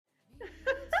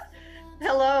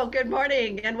Hello, good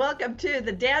morning, and welcome to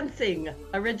the dancing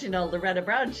original Loretta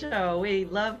Brown show. We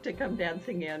love to come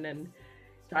dancing in, and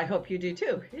I hope you do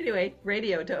too. Anyway,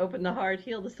 radio to open the heart,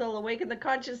 heal the soul, awaken the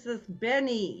consciousness.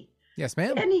 Benny, Yes,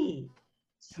 ma'am. Benny,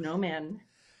 Snowman,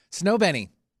 Snow Benny.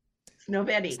 Snow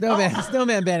Benny. Snowman, Oh,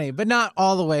 Snowman Benny, but not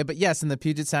all the way. But yes, in the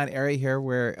Puget Sound area here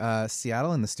where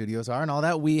Seattle and the studios are and all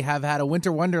that, we have had a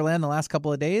winter wonderland the last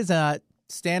couple of days.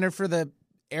 Standard for the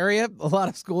area. A lot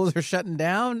of schools are shutting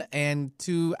down and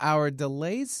 2-hour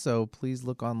delays. So please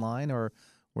look online or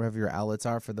wherever your outlets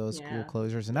are for those school yeah,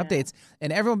 closures and yeah, updates.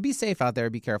 And everyone be safe out there.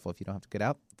 Be careful if you don't have to get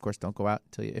out. Of course, don't go out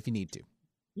if you need to.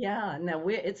 yeah. No,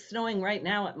 it's snowing right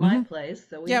now at my hmm place,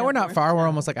 so we Yeah, we're have not more far. We're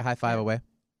almost snow. like a high five Yeah, away.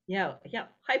 yeah, yeah.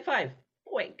 High five.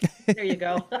 Boink. There you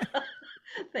go.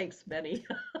 Thanks, Benny.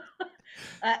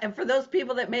 And for those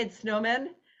people that made snowmen,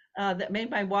 that made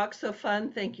my walk so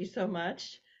fun, thank you so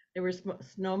much. There were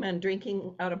snowmen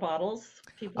drinking out of bottles.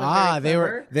 People are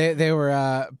very They were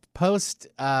clever. post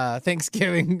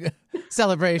Thanksgiving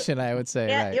celebration, I would say,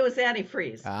 Yeah, right? it was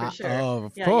antifreeze for sure. Oh,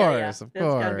 of Yeah, yeah, yeah. course, of That's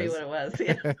got to be course. what it was.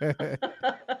 Yeah.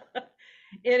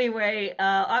 Anyway,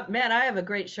 man, I have a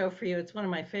great show for you. It's one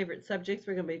of my favorite subjects.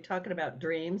 We're going to be talking about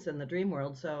dreams and the dream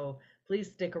world, so please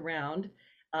stick around.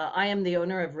 I am the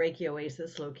owner of Reiki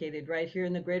Oasis, located right here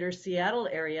in the greater Seattle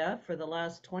area for the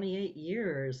last 28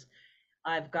 years.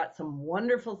 I've got some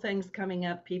wonderful things coming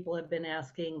up. People have been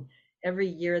asking every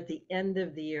year at the end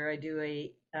of the year, I do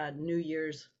a New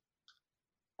Year's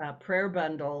prayer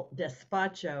bundle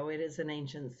despacho. It is an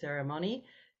ancient ceremony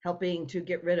helping to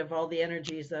get rid of all the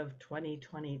energies of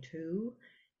 2022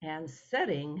 and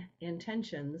setting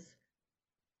intentions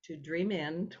to dream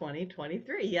in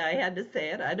 2023. Yeah, I had to say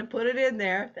it. I had to put it in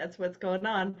there. That's what's going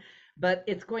on. But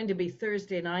it's going to be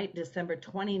Thursday night, December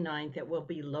 29th. It will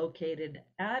be located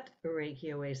at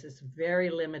Reiki Oasis,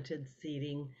 very limited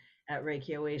seating at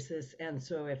Reiki Oasis. And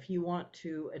so if you want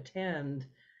to attend,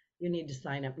 you need to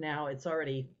sign up now. It's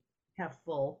already half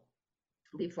full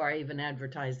before I even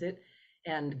advertise it.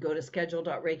 And go to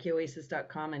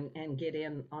schedule.reikioasis.com and get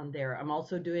in on there. I'm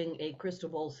also doing a Crystal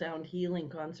Bowl sound healing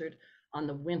concert on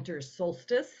the winter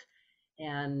solstice.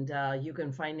 And you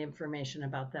can find information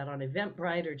about that on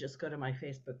Eventbrite or just go to my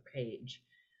Facebook page.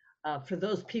 For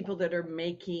those people that are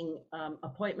making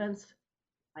appointments,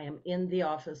 I am in the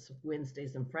office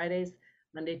Wednesdays and Fridays.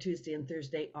 Monday, Tuesday, and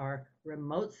Thursday are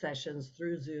remote sessions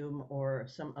through Zoom or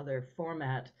some other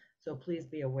format. So please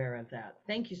be aware of that.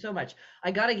 Thank you so much. I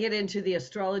got to get into the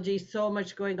astrology. So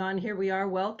much going on. Here we are.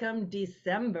 Welcome,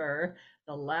 December,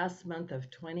 the last month of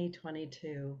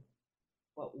 2022.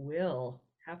 What will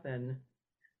happen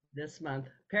this month?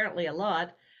 Apparently, a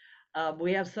lot.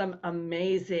 We have some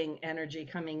amazing energy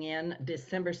coming in.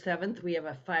 December 7th, we have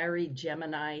a fiery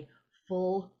Gemini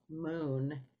full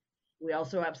moon. We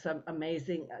also have some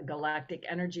amazing galactic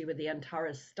energy with the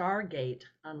Antares Stargate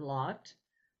unlocked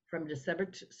from December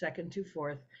 2nd to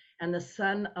 4th, and the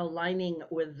sun aligning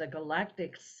with the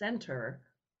galactic center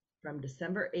from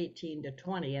December 18 to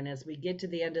 20. And as we get to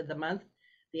the end of the month,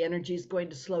 the energy is going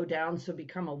to slow down, so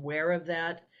become aware of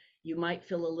that. You might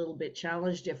feel a little bit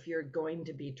challenged if you're going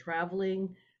to be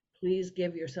traveling. Please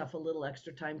give yourself a little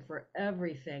extra time for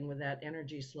everything with that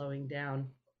energy slowing down.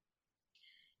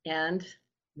 And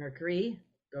Mercury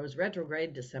goes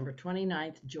retrograde December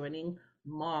 29th, joining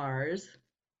Mars,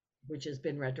 which has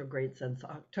been retrograde since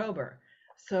October.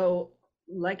 So,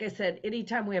 like I said,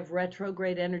 anytime we have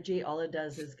retrograde energy, all it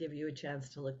does is give you a chance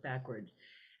to look backward.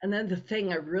 And then the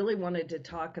thing I really wanted to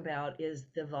talk about is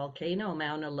the volcano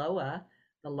Mauna Loa,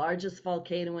 the largest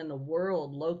volcano in the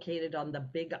world, located on the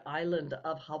big island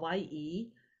of Hawaii,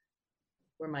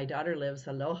 where my daughter lives.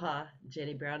 Aloha,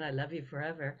 Jenny Brown, I love you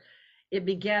forever. It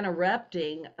began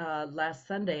erupting last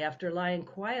Sunday after lying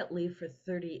quietly for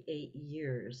 38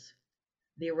 years.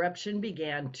 The eruption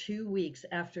began 2 weeks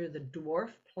after the dwarf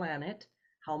planet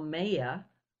Haumea,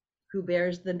 who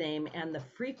bears the name and the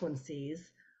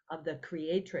frequencies of the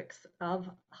creatrix of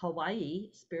Hawaii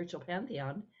spiritual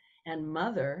pantheon and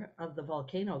mother of the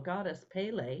volcano goddess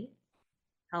Pele.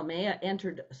 Haumea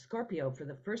entered Scorpio for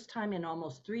the first time in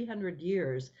almost 300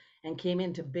 years and came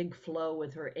into big flow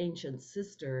with her ancient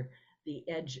sister, the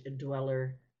edge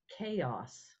dweller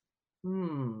Chaos.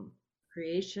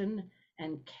 Creation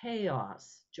and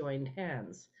chaos joined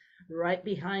hands. Right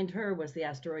behind her was the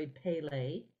asteroid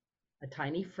Pele, a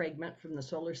tiny fragment from the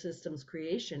solar system's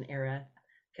creation era,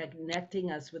 connecting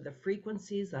us with the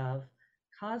frequencies of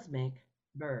cosmic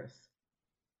birth.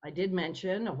 I did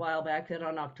mention a while back that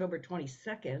on October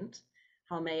 22nd,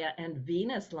 Haumea and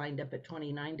Venus lined up at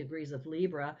 29 degrees of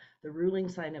Libra, the ruling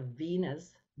sign of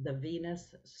Venus, the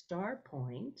Venus star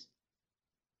point.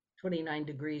 29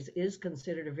 degrees is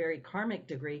considered a very karmic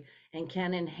degree and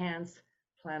can enhance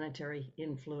planetary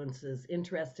influences.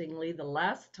 Interestingly, the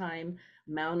last time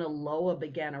Mauna Loa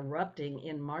began erupting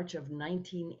in March of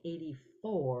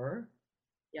 1984,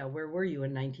 yeah, where were you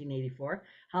in 1984?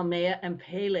 Haumea and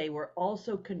Pele were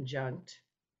also conjunct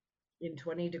in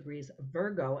 20 degrees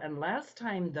Virgo. And last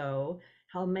time, though,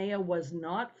 Haumea was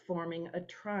not forming a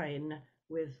trine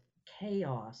with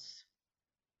chaos.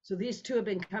 So these two have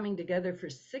been coming together for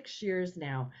 6 years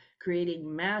now,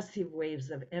 creating massive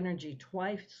waves of energy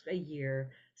twice a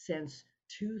year since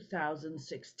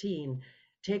 2016.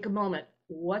 Take a moment.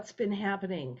 What's been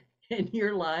happening in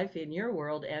your life, in your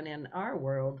world, and in our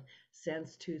world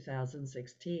since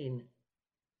 2016?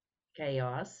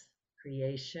 Chaos,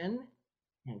 creation,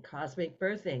 and cosmic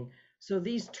birthing. So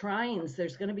these trines,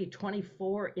 there's going to be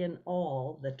 24 in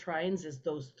all. The trines is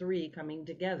those three coming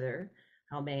together: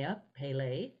 Haumea,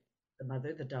 Pele, the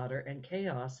mother, the daughter, and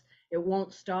chaos. It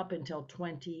won't stop until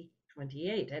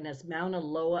 2028. And as Mauna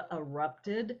Loa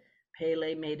erupted,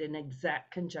 Pele made an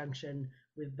exact conjunction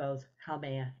with both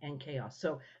Haumea and chaos.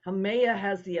 So Haumea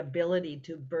has the ability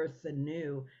to birth the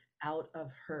new out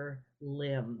of her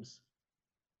limbs.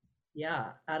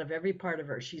 Yeah, out of every part of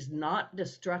her. She's not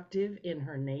destructive in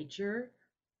her nature,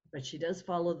 but she does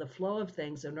follow the flow of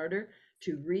things in order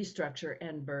to restructure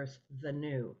and birth the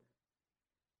new.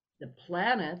 The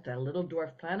planet, that little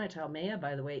dwarf planet Haumea,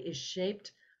 by the way, is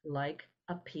shaped like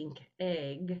a pink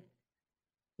egg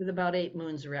with about 8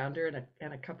 moons around her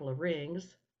and a couple of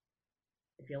rings.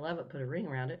 If you love it, put a ring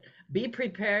around it. Be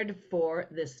prepared for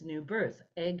this new birth,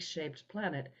 egg-shaped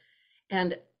planet.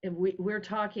 And we're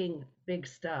talking big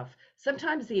stuff.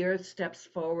 Sometimes the earth steps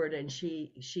forward and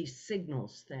she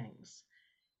signals things.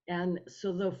 And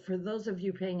so though for those of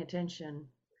you paying attention,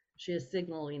 she is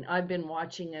signaling. I've been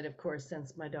watching it, of course,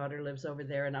 since my daughter lives over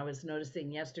there, and I was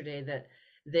noticing yesterday that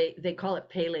they call it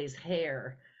Pele's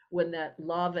hair when that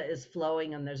lava is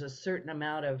flowing and there's a certain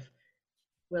amount of,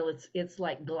 well, it's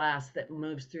like glass that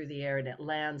moves through the air and it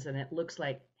lands and it looks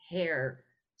like hair,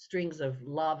 strings of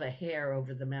lava hair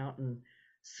over the mountain.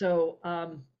 So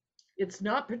it's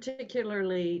not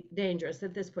particularly dangerous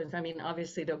at this point. I mean,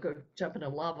 obviously, don't go jump in a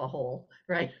lava hole,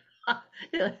 right?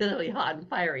 It'll be hot and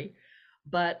fiery,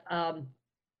 but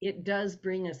it does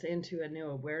bring us into a new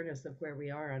awareness of where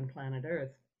we are on planet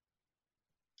Earth.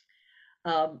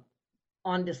 Um,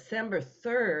 on December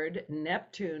 3rd,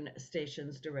 Neptune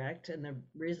stations direct. And the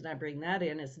reason I bring that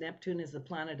in is Neptune is the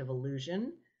planet of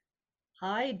illusion,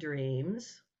 high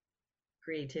dreams,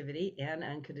 creativity, and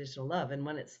unconditional love. And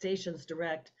when it stations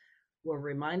direct, we're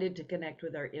reminded to connect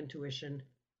with our intuition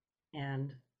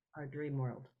and our dream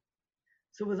world.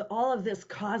 So, with all of this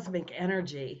cosmic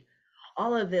energy,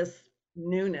 all of this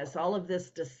newness, all of this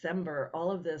December,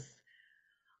 all of this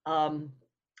um,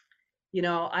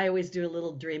 I always do a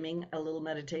little dreaming, a little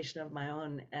meditation of my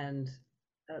own. And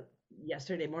uh,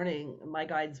 yesterday morning, my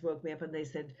guides woke me up and they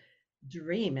said,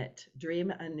 dream it,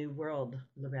 dream a new world,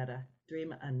 Loretta,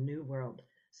 dream a new world.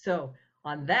 So,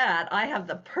 on that, I have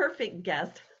the perfect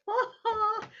guest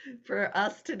for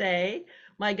us today.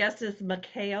 My guest is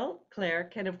Mikhail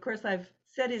Clark. And of course, I've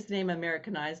said his name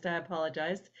Americanized. I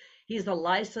apologize. He's a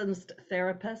licensed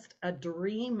therapist, a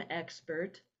dream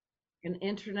expert, an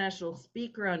international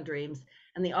speaker on dreams,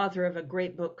 and the author of a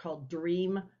great book called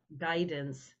Dream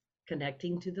Guidance: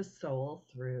 Connecting to the Soul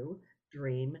Through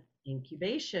Dream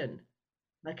Incubation.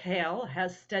 Mikhail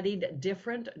has studied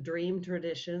different dream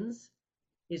traditions.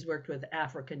 He's worked with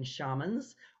African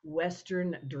shamans,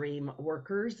 Western dream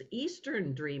workers,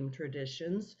 Eastern dream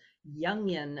traditions,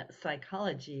 Jungian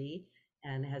psychology,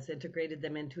 and has integrated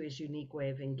them into his unique way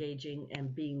of engaging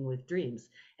and being with dreams.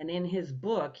 And in his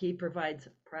book, he provides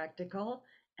practical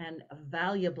and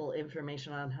valuable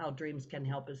information on how dreams can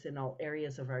help us in all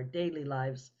areas of our daily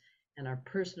lives and our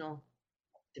personal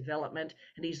development.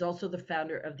 And he's also the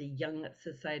founder of the Young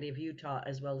Society of Utah,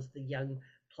 as well as the Young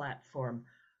Platform.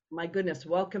 My goodness,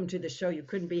 welcome to the show. You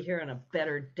couldn't be here on a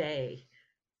better day.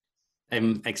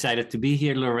 I'm excited to be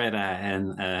here, Loretta,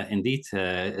 and indeed,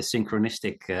 a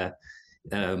synchronistic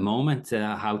moment,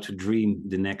 how to dream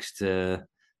the next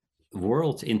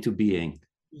world into being.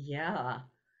 Yeah.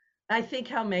 I think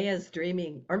Haumea is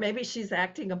dreaming, or maybe she's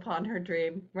acting upon her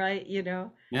dream, right?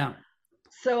 Yeah.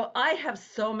 So I have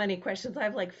so many questions. I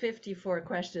have like 54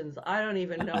 questions. I don't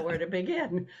even know where to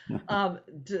begin.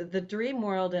 The dream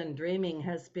world and dreaming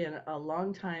has been a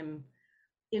long time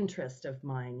interest of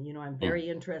mine. I'm very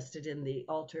interested in the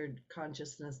altered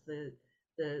consciousness, the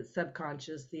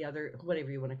subconscious, the other,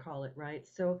 whatever you want to call it, right?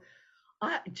 So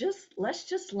let's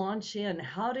just launch in.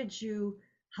 How did you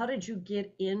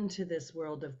get into this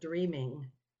world of dreaming?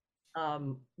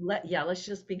 Let's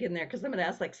just begin there because I'm going to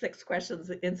ask like six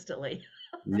questions instantly.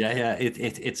 Yeah.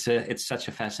 It's such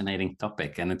a fascinating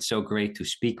topic, and it's so great to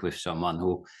speak with someone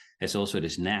who has also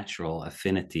this natural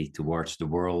affinity towards the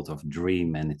world of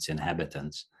dream and its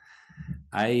inhabitants.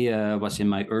 I was in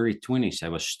my early 20s. I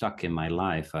was stuck in my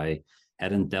life. I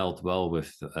hadn't dealt well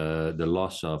with the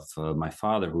loss of my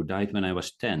father, who died when I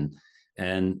was 10.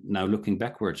 And now looking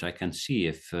backwards, I can see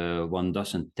if one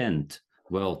doesn't tend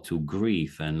well to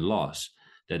grief and loss,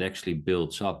 that actually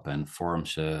builds up and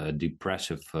forms a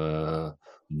depressive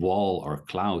wall or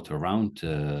cloud around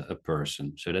a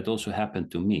person. So that also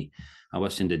happened to me. I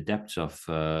was in the depths of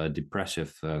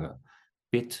depressive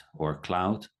pit or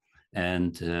cloud,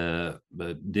 and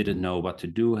didn't know what to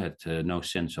do, had no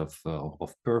sense of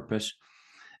purpose.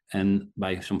 And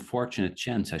by some fortunate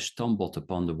chance, I stumbled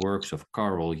upon the works of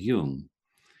Carl Jung,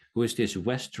 who is this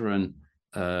Western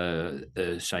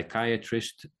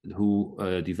psychiatrist who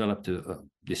developed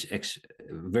this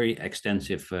very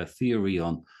extensive theory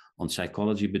on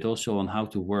psychology, but also on how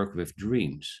to work with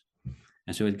dreams.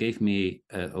 And so it gave me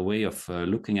a way of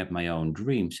looking at my own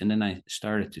dreams. And then I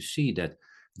started to see that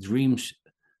dreams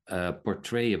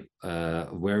portray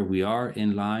where we are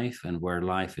in life and where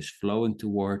life is flowing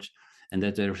towards, and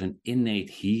that there's an innate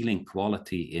healing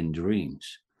quality in dreams.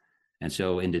 And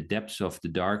so in the depths of the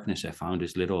darkness, I found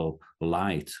this little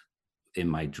light in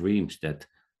my dreams that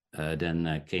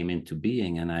then came into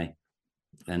being,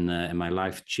 and my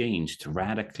life changed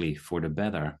radically for the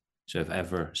better. So I've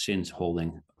ever since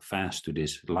holding fast to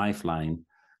this lifeline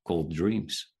called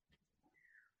dreams.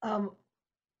 Um,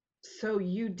 so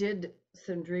you did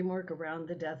some dream work around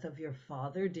the death of your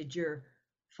father. Did your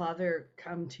father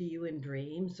come to you in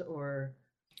dreams or?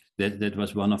 That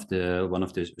was one of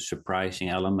the surprising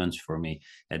elements for me.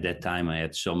 At that time, I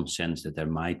had some sense that there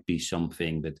might be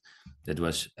something, but that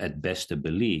was at best a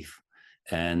belief.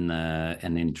 And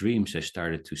in dreams, I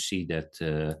started to see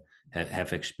that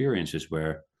have experiences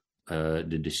where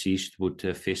the deceased would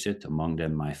visit, among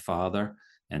them my father.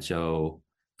 And so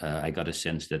I got a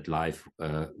sense that life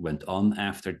went on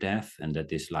after death, and that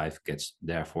this life gets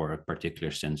therefore a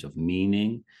particular sense of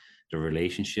meaning. The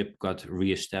relationship got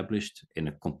reestablished in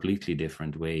a completely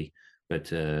different way, but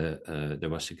there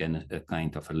was again a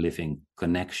kind of a living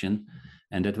connection,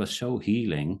 and that was so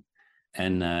healing,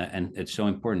 and it's so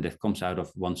important. That comes out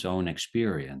of one's own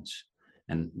experience.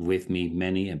 And with me,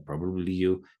 many, and probably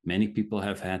you, many people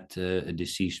have had a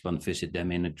deceased one visit them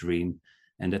in a dream,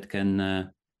 and that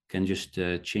can just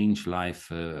change life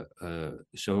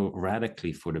so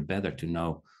radically for the better, to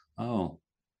know, oh,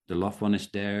 the loved one is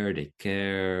there, they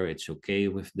care, it's okay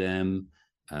with them,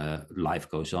 life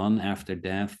goes on after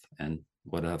death, and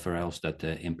whatever else that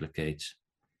implicates.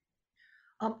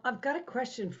 I've got a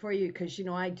question for you because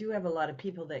I do have a lot of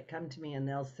people that come to me and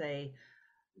they'll say,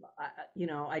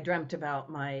 I dreamt about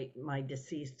my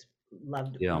deceased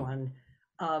loved Yeah. one,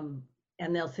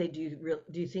 and they'll say, do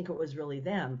you think it was really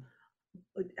them?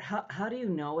 How do you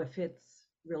know if it's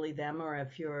really them or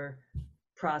if you're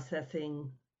processing?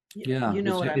 Yeah, You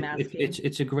know what I'm asking?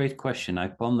 it's a great question. I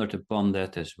pondered upon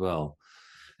that as well,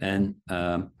 and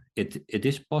it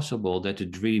is possible that the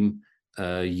dream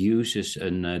uses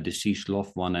a deceased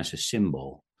loved one as a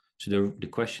symbol. So the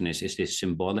question is this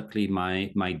symbolically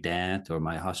my dad or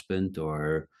my husband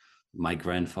or my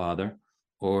grandfather,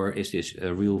 or is this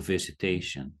a real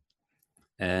visitation?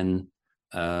 And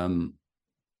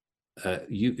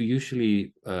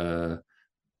usually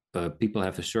people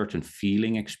have a certain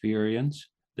feeling experience,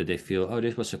 that they feel, oh,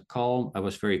 this was a calm, I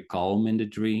was very calm in the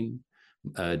dream.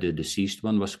 The deceased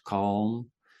one was calm.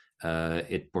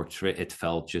 It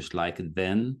felt just like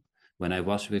then when I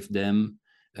was with them.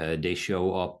 They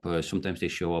show up, sometimes they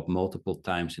show up multiple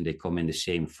times, and they come in the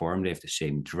same form. They have the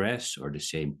same dress or the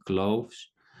same clothes.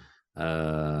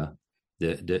 uh,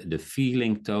 the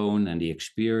feeling tone and the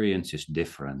experience is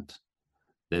different.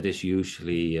 That is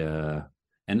usually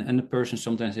and the person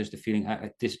sometimes has the feeling,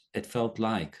 it felt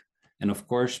like. And of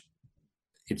course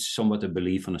it's somewhat a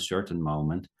belief on a certain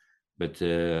moment, but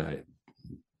that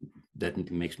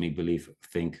makes me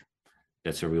think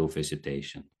that's a real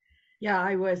visitation. Yeah,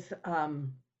 I was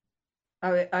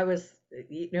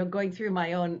going through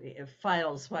my own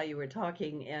files while you were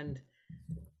talking, and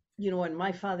when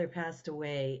my father passed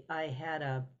away, I had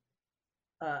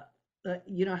uh,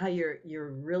 how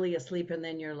you're really asleep and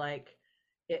then you're like,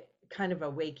 it kind of a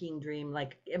waking dream,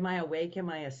 like, am I awake, am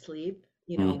I asleep,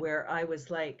 Mm. where I was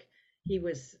like, he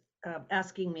was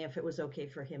asking me if it was okay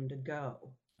for him to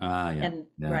go. Yeah, And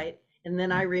yeah, right, and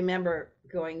then I yeah. remember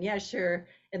going, yeah, sure.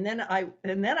 And then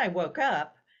I woke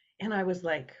up and I was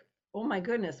like, oh my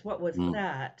goodness, what was Mm.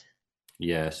 that?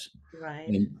 Yes,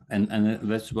 right? and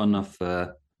that's one of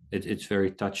it's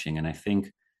very touching, and I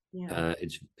think Yeah.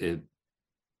 it's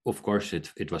of course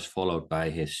it was followed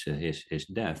by his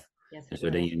death, Yes, and it so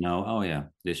then was. you know, oh yeah,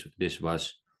 this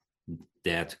was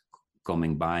death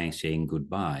coming by and saying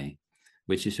goodbye,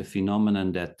 which is a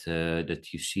phenomenon that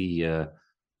you see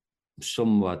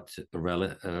somewhat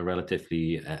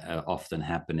relatively often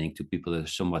happening to people that are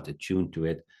somewhat attuned to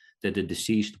it, that the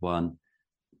deceased one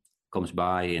comes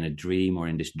by in a dream or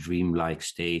in this dreamlike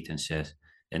state and says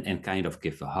and kind of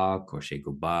give a hug or say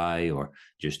goodbye or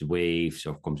just waves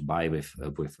or comes by with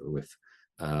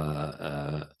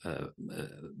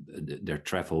their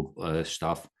travel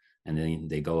stuff, and then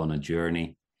they go on a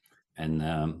journey, and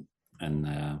and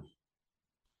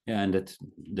yeah, and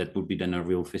that would be then a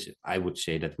real visit. I would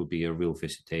say that would be a real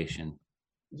visitation.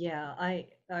 Yeah,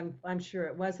 I'm sure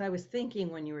it was. I was thinking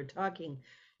when you were talking,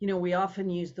 we often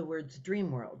use the words dream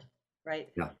world, right?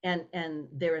 Yeah, And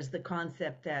there is the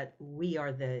concept that we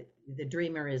are the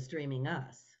dreamer is dreaming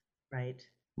us, right?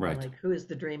 right. Like who is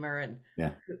the dreamer and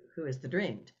Yeah, who is the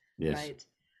dreamed, yes. right?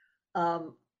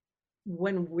 Um,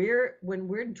 when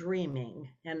we're dreaming,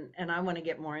 and I want to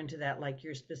get more into that, like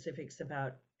your specifics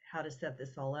about how to set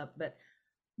this all up, but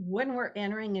when we're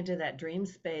entering into that dream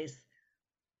space,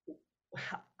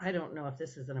 I don't know if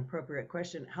this is an appropriate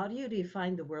question. How do you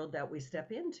define the world that we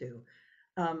step into?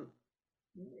 Um,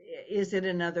 is it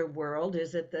another world?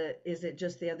 Is it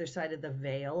just the other side of the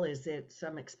veil? Is it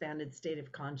some expanded state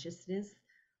of consciousness?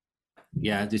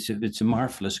 Yeah, it's a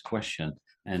marvelous question,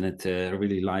 and it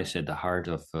really lies at the heart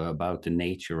of about the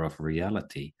nature of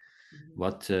reality. Mhm.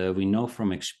 What we know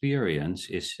from experience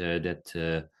is that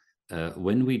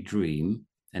when we dream,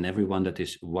 and everyone that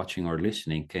is watching or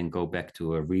listening can go back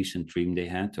to a recent dream they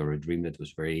had or a dream that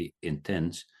was very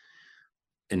intense.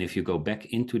 And if you go back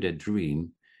into that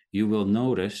dream, you will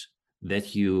notice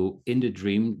that you, in the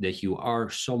dream, that you are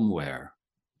somewhere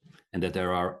and that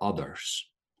there are others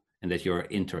and that you're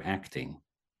interacting.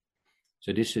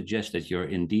 So this suggests that you're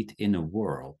indeed in a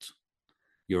world.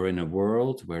 You're in a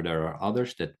world where there are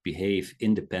others that behave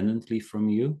independently from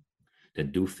you,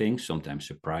 that do things sometimes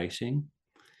surprising,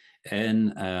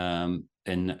 and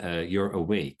you're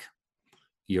awake.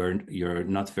 You're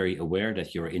not very aware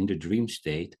that you're in the dream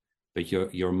state, but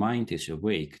your mind is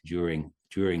awake during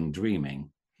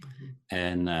dreaming, Mhm.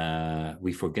 and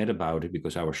we forget about it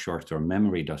because our short-term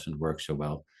memory doesn't work so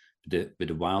well. But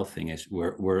the wild thing is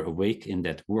we're awake in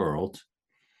that world,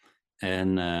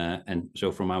 and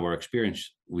so from our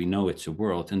experience we know it's a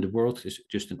world, and the world is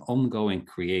just an ongoing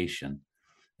creation,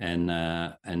 and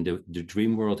the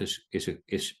dream world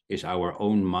is our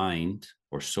own mind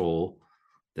or soul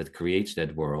that creates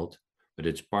that world, but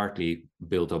it's partly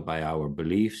built up by our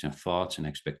beliefs and thoughts and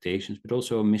expectations, but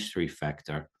also a mystery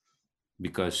factor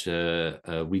because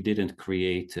we didn't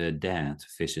create dad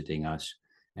visiting us,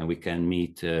 and we can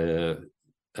meet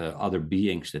other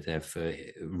beings that have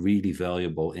really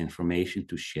valuable information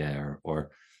to share.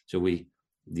 Or so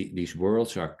these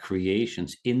worlds are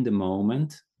creations in the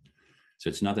moment. So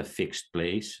it's not a fixed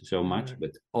place so much, Right.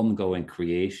 but ongoing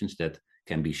creations that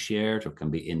can be shared or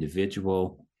can be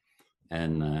individual,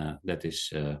 and that is.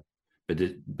 But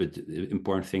the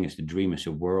important thing is the dream is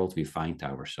a world we find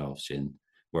ourselves in,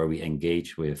 where we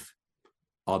engage with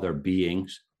other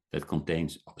beings that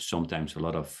contains sometimes a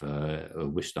lot of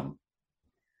wisdom.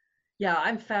 Yeah,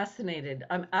 I'm fascinated.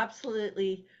 I'm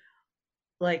absolutely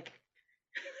like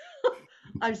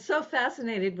I'm so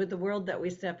fascinated with the world that we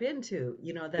step into,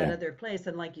 that Yeah, other place.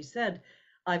 And like you said,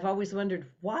 I've always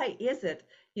wondered, why is it,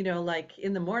 like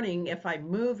in the morning, if I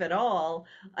move at all,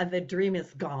 the dream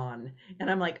is gone. And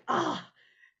I'm like, what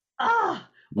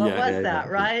yeah, was yeah, that,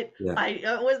 yeah, right? yeah.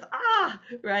 It was,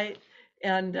 right.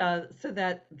 And so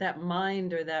that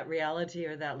mind or that reality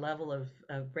or that level of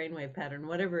brainwave pattern,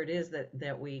 whatever it is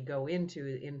that we go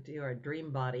into our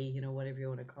dream body, whatever you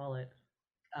want to call it.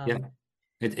 Yeah. Um,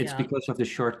 It's yeah, because of the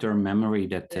short-term memory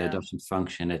that yeah. doesn't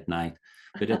function at night.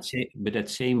 But that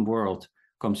same world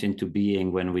comes into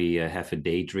being when we have a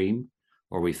daydream,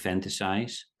 or we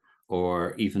fantasize,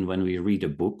 or even when we read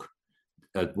a book.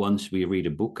 At once we read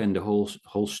a book, and the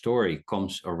whole story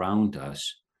comes around us.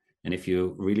 And if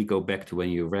you really go back to when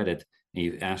you read it and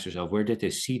you ask yourself, where did I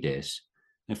see this?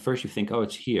 And first you think, oh,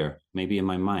 it's here, maybe in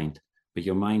my mind. But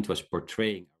your mind was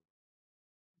portraying.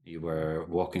 You were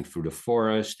walking through the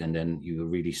forest, and then you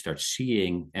really start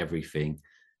seeing everything.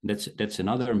 That's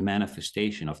another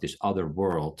manifestation of this other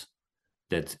world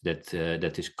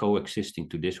that is coexisting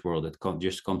to this world, that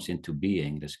just comes into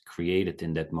being, that's created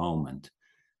in that moment,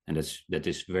 and that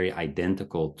is very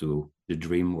identical to the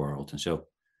dream world. And so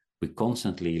we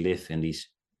constantly live in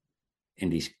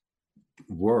these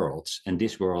worlds, and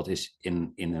this world is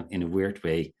in a weird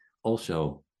way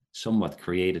also somewhat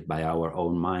created by our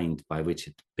own mind, by which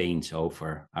it paints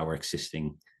over our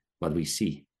existing what we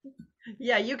see.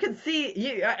 Yeah, you can see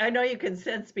you. I know you can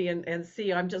sense me and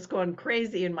see I'm just going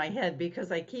crazy in my head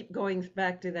because I keep going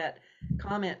back to that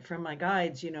comment from my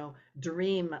guides,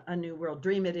 dream a new world,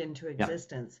 dream it into Yeah,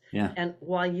 existence. yeah. And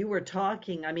while you were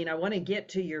talking, I mean, I want to get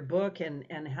to your book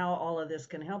and how all of this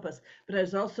can help us, but I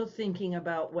was also thinking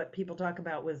about what people talk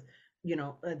about with,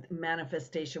 a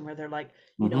manifestation where they're like,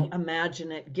 Mm-hmm.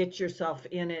 imagine it, get yourself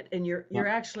in it, and you're Yeah. you're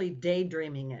actually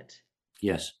daydreaming it.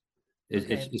 Yes, it's,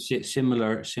 Okay. it's a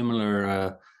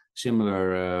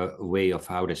similar way of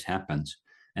how this happens.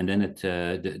 And then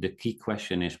the key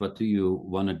question is, what do you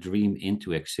want to dream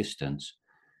into existence?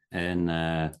 And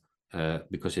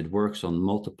because it works on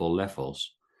multiple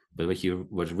levels, but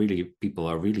what really people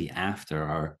are really after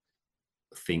are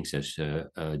things as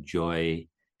joy,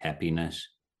 happiness,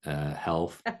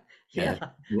 health. Uh, Yeah.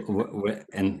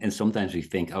 and sometimes we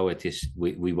think, oh, it is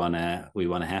we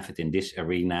wanna have it in this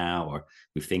arena, or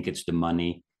we think it's the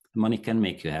money. Money can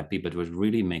make you happy, but what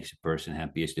really makes a person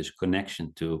happy is this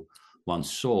connection to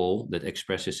one's soul that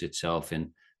expresses itself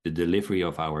in the delivery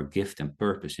of our gift and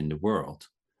purpose in the world.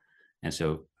 And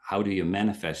so, how do you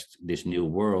manifest this new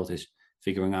world? Is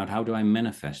figuring out, how do I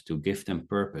manifest to gift and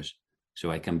purpose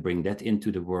so I can bring that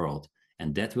into the world,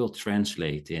 and that will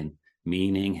translate in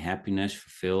meaning, happiness,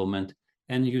 fulfillment,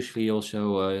 and usually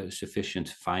also sufficient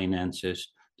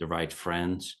finances, the right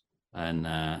friends, and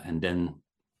then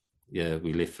yeah,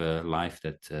 we live a life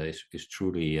that is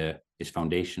truly is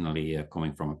foundationally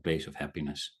coming from a place of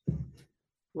happiness.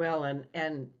 Well,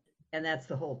 and that's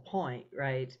the whole point,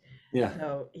 right? Yeah,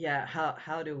 So, yeah,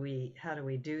 how do we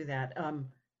do that?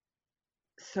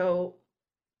 So,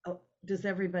 does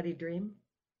everybody dream?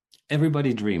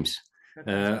 everybody dreams.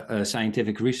 Okay.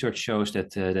 Scientific research shows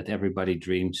that everybody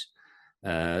dreams.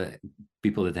 Uh,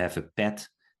 People that have a pet,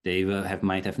 they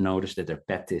might have noticed that their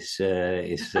pet is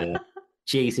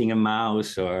chasing a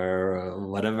mouse or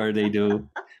whatever they do,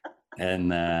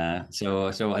 and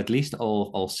so at least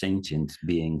all sentient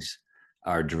beings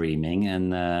are dreaming, and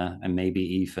maybe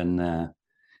even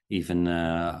if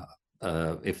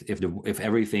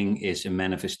everything is a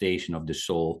manifestation of the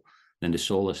soul, then the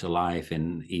soul is alive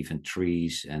in even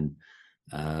trees, and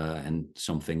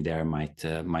something there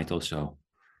might also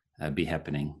be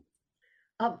happening.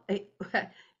 Eh,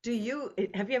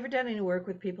 have you ever done any work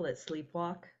with people that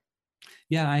sleepwalk?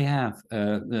 Yeah, I have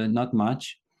not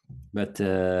much, but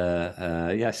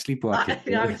yeah, sleepwalk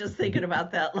is. I was just thinking about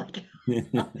that, like,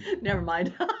 never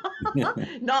mind.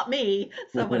 Not me,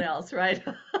 someone else, right?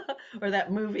 Or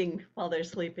that moving while they're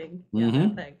sleeping. Yeah, that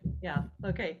Hmm. thing. Yeah.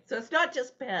 Okay. So it's not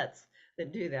just pets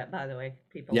that do that, by the way,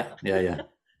 people. Yeah, yeah, yeah.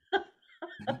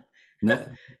 No,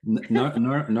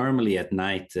 normally at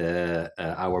night,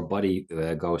 our body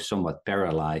goes somewhat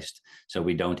paralyzed, so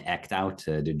we don't act out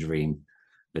the dream.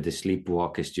 But the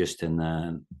sleepwalk is just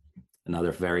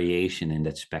another variation in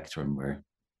that spectrum where,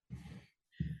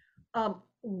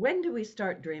 When do we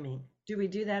start dreaming? Do we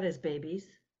do that as babies?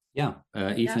 yeah,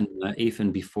 Yeah.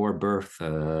 even before birth,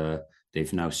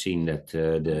 they've now seen that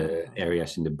the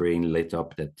areas in the brain lit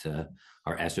up that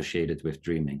are associated with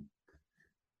dreaming.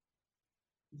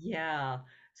 Yeah.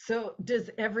 So does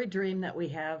every dream that we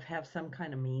have some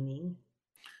kind of meaning?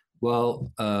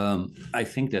 Well, I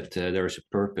think that there is a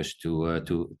purpose to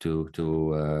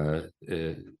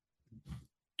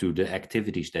the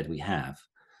activities that we have,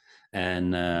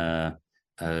 and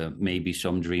maybe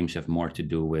some dreams have more to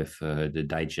do with the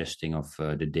digesting of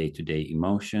the day-to-day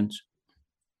emotions.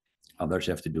 Others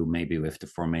have to do maybe with the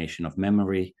formation of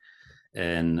memory,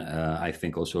 and I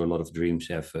think also a lot of dreams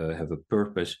have a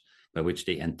purpose by which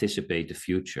they anticipate the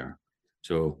future.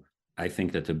 So I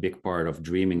think that a big part of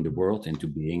dreaming the world into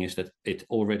being is that it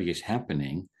already is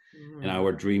happening, and Mhm.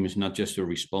 our dream is not just a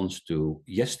response to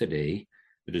yesterday,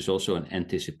 but it's also an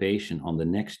anticipation on the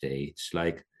next day. It's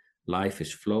like life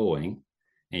is flowing,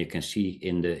 and you can see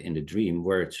in the dream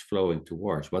where it's flowing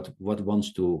towards, what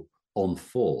wants to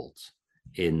unfold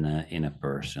in a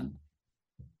person.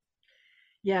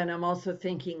 Yeah, and I'm also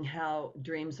thinking how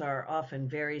dreams are often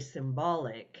very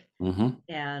symbolic, Mm-hmm.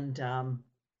 and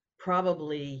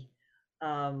probably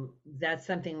that's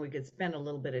something we could spend a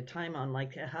little bit of time on.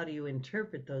 Like, how do you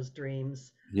interpret those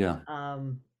dreams? Yeah.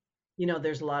 Um,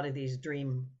 there's a lot of these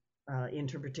dream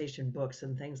interpretation books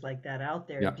and things like that out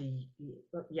there. Yeah.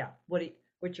 Yeah,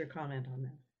 what's your comment on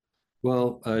that?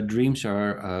 Well, dreams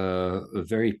are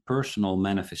very personal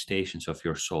manifestations of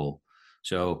your soul.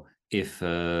 So if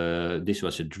this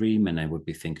was a dream and I would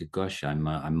be thinking, "Gosh, I'm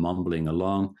mumbling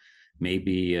along,"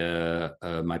 maybe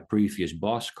my previous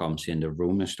boss comes in the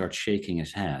room and starts shaking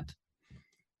his head.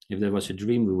 If there was a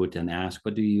dream, we would then ask,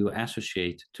 what do you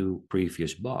associate to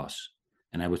previous boss?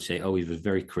 And I would say, oh, he was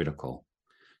very critical.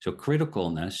 So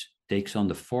criticalness takes on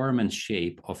the form and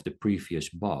shape of the previous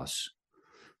boss.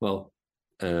 Well,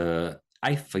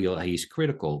 I feel he's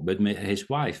critical, but his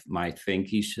wife might think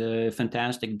he's a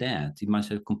fantastic dad. He must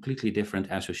have completely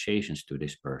different associations to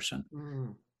this person.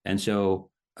 Mm. And so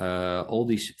all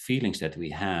these feelings that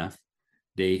we have,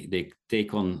 they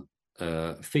take on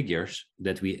figures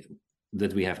that we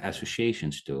have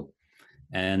associations to.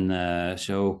 And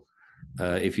so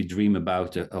if you dream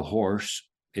about a horse,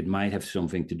 it might have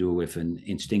something to do with an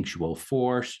instinctual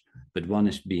force, but one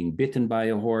is being bitten by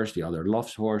a horse, the other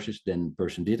loves horses, then the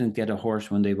person didn't get a horse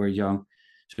when they were young.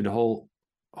 So the whole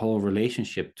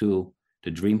relationship to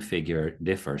the dream figure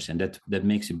differs, and that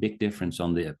makes a big difference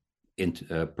on the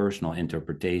personal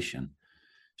interpretation.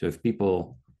 So if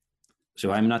people,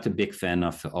 so I'm not a big fan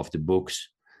of the books.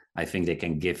 I think they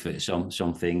can give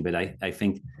something, but I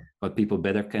think what people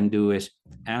better can do is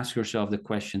ask yourself the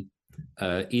question,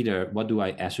 either what do I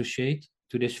associate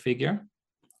to this figure,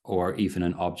 or even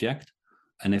an object.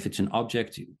 And if it's an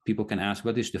object, people can ask,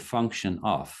 what is the function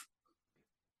of?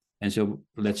 And so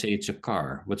let's say it's a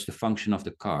car. What's the function of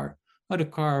the car? Oh, the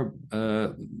car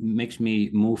makes me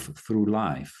move through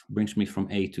life, brings me from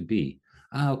A to B.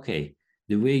 Okay.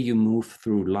 The way you move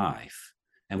through life.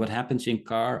 And what happens in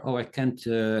car? Oh, I can't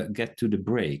get to the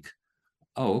brake.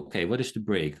 Oh, okay. What is the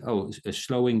brake? Oh,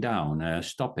 slowing down,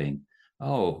 stopping.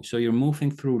 Oh, so you're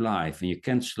moving through life and you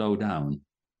can't slow down.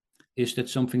 Is that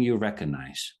something you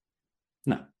recognize?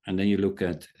 No. And then you look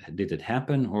at, did it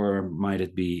happen, or might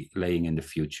it be laying in the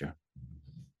future?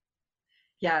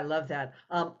 Yeah, I love that.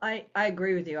 I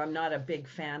agree with you. I'm not a big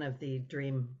fan of the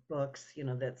dream books,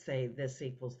 that say this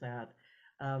equals that,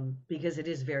 because it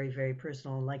is very, very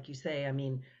personal. And like you say, I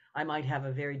mean, I might have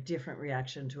a very different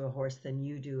reaction to a horse than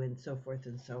you do, and so forth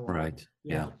and so on. Right.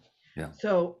 Yeah. Yeah.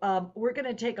 So we're going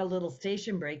to take a little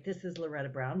station break. This is Loretta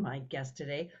Brown, my guest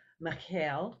today,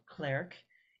 Michael Clerc,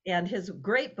 and his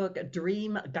great book,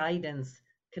 Dream Guidance,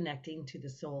 Connecting to the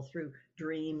Soul Through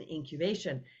Dream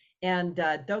Incubation. And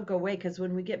don't go away, because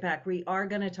when we get back, we are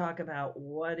going to talk about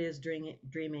what is dream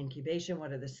incubation,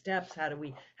 what are the steps, how do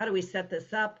we set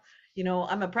this up.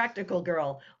 I'm a practical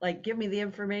girl. Like, give me the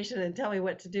information and tell me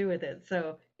what to do with it.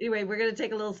 So anyway, we're going to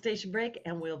take a little station break,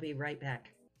 and we'll be right back.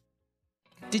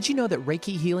 Did you know that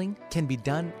Reiki healing can be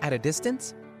done at a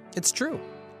distance? It's true.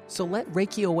 So let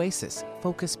Reiki Oasis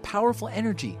focus powerful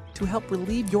energy to help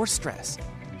relieve your stress,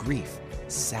 grief,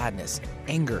 sadness,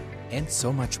 anger, and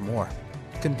so much more.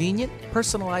 Convenient,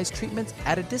 personalized treatments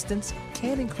at a distance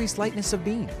can increase lightness of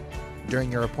being.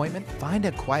 During your appointment, find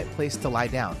a quiet place to lie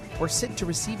down or sit to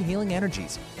receive healing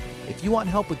energies. If you want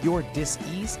help with your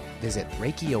dis-ease, visit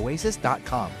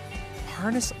ReikiOasis.com.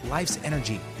 Harness life's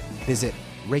energy. Visit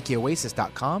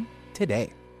ReikiOasis.com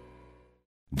today.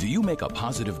 Do you make a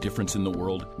positive difference in the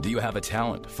world? Do you have a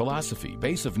talent, philosophy,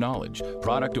 base of knowledge,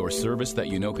 product, or service that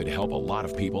you know could help a lot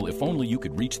of people if only you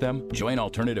could reach them? Join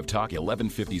Alternative Talk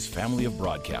 1150's family of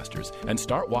broadcasters and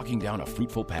start walking down a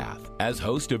fruitful path. As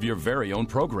host of your very own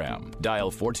program, dial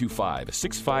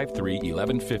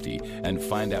 425-653-1150 and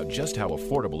find out just how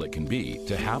affordable it can be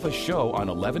to have a show on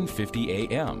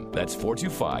 1150 AM. That's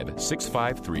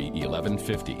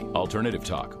 425-653-1150. Alternative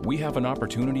Talk, we have an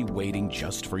opportunity waiting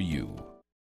just for you.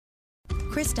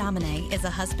 Chris Domine is a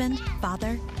husband,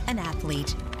 father, an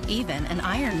athlete, even an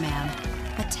Ironman.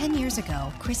 But 10 years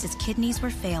ago, Chris's kidneys were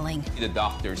failing. The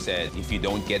doctor said, if you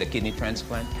don't get a kidney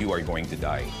transplant, you are going to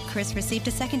die. Chris received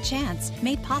a second chance,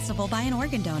 made possible by an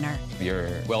organ donor. Your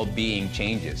well-being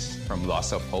changes from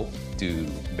loss of hope to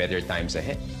better times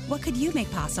ahead. What could you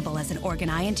make possible as an organ,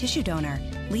 eye, and tissue donor?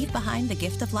 Leave behind the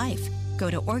gift of life. Go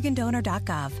to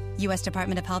organdonor.gov, U.S.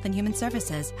 Department of Health and Human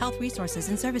Services, Health Resources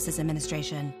and Services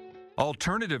Administration.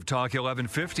 Alternative Talk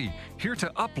 1150, here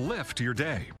to uplift your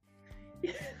day.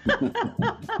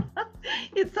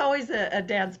 It's always a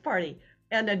dance party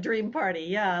and a dream party.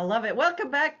 Yeah, I love it.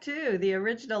 Welcome back to the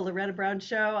original Loretta Brown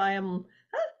show. I am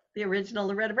the original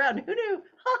Loretta Brown. Who knew?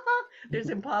 There's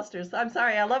imposters. I'm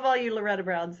sorry. I love all you Loretta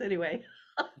Browns anyway.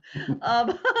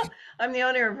 I'm the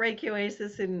owner of Reiki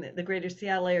Oasis in the greater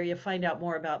Seattle area. Find out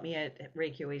more about me at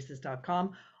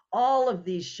ReikiOasis.com. All of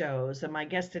these shows, and my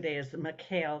guest today is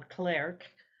Michael Clerc.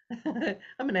 I'm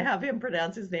going to have him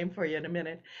pronounce his name for you in a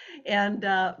minute. And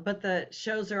but the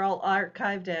shows are all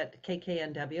archived at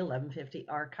KKNW 1150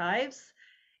 Archives,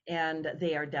 and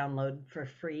they are downloaded for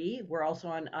free. We're also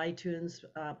on iTunes,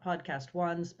 Podcast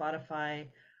One, Spotify,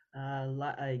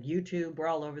 YouTube. We're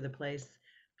all over the place.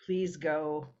 please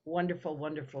go. Wonderful,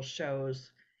 wonderful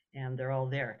shows, and they're all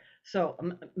there. So,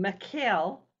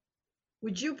 Mikhail,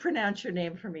 would you pronounce your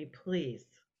name for me, please?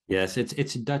 Yes,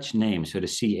 it's a Dutch name, so the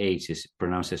CH is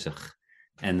pronounced as a ch,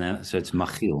 and so it's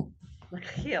Machiel.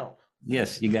 Mikhail.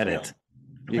 Yes, you got it.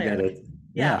 You got it.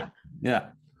 Yeah. Yeah.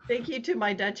 Thank you to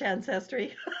my Dutch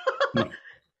ancestry.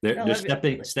 They're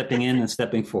stepping in and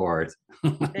stepping forward.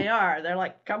 They are. They're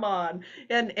like, come on.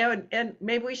 And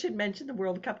maybe we should mention the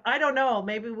World Cup. I don't know.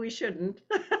 Maybe we shouldn't.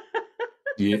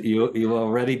 You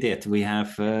already did. We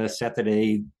have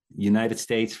Saturday, United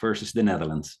States versus the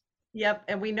Netherlands. Yep,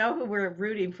 and we know who we're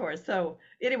rooting for. So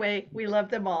anyway, we love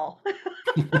them all.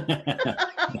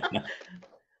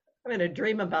 I'm going to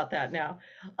dream about that now.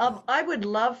 I would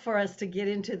love for us to get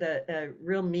into the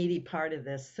real meaty part of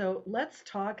this. So let's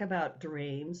talk about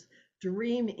dreams,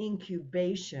 dream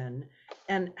incubation,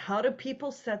 and how do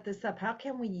people set this up? How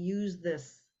can we use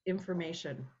this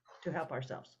information to help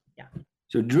ourselves? Yeah.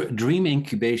 So dream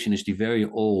incubation is the very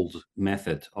old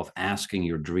method of asking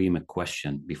your dream a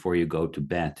question before you go to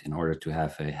bed in order to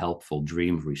have a helpful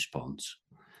dream response.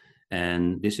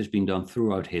 And this has been done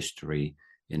throughout history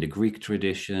in the Greek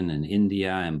tradition, in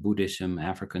India and Buddhism,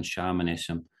 African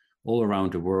shamanism, all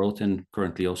around the world, and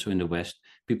currently also in the West.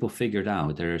 People figured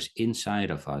out there is inside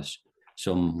of us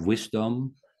some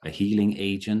wisdom, a healing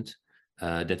agent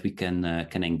that we can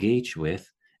engage with,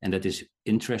 and that is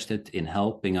interested in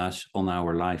helping us on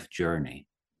our life journey.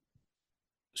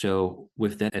 So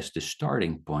with that as the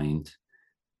starting point,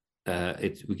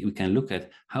 we can look at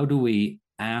how do we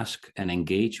ask and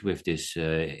engage with this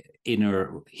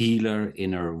inner healer,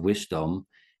 inner wisdom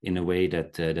in a way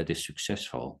that is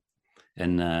successful.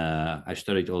 And I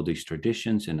studied all these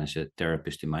traditions, and as a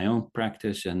therapist in my own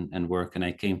practice and work, and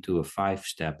I came to a 5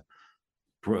 steps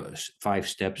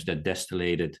that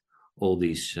distillated all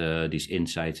these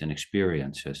insights and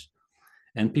experiences.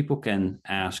 And people can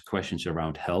ask questions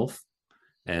around health.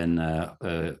 And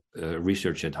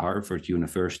research at Harvard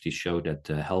University showed that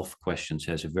health questions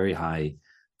has a very high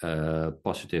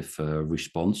positive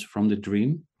response from the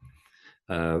dream.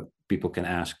 People can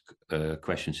ask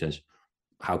questions as,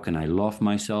 how can I love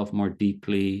myself more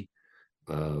deeply?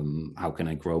 How can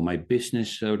I grow my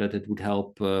business so that it would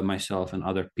help myself and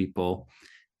other people?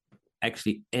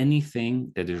 Actually,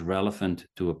 anything that is relevant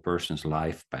to a person's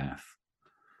life path.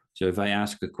 So if I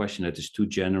ask a question that is too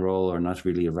general or not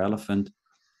really relevant,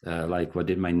 like, what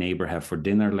did my neighbor have for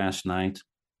dinner last night?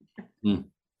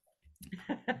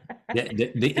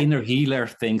 The inner healer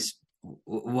thinks,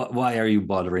 why are you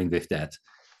bothering with that?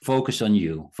 Focus on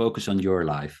you, focus on your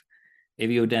life. If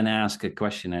you then ask a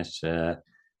question as,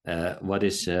 what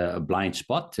is a blind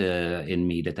spot in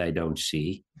me that I don't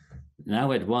see?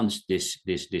 Now at once,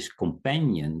 this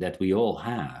companion that we all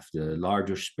have, the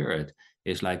larger spirit,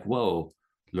 is like, whoa,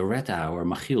 Loretta or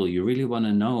Machiel, you really want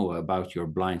to know about your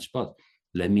blind spot?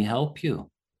 Let me help you.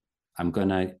 I'm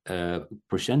gonna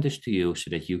present this to you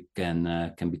so that you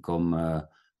can become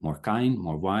more kind,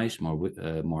 more wise,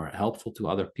 more helpful to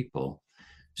other people.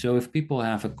 So if people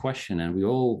have a question, and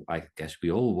I guess we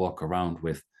all walk around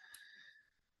with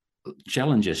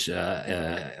challenges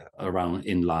around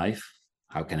in life.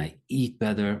 How can I eat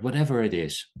better? Whatever it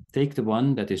is, take the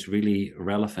one that is really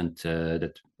relevant.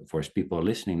 That for people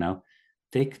listening now,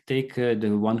 take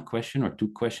the one question or 2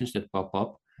 questions that pop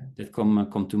up that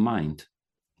come to mind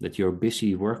that you're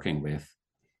busy working with,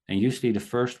 and usually the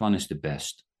first one is the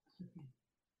best.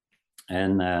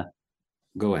 And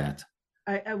go ahead.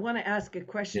 I want to ask a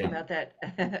question about that.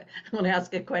 I want to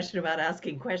ask a question about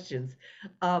asking questions.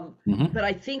 But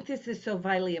I think this is so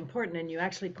vitally important, and you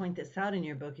actually point this out in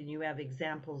your book, and you have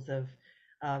examples of,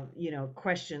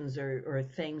 questions or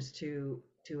things to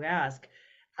ask.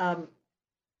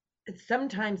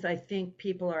 Sometimes I think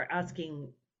people are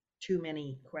asking too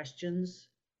many questions.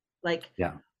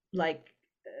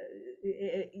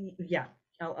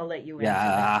 I'll let you answer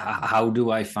that. How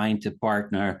do I find a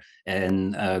partner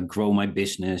and grow my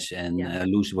business and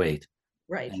lose weight?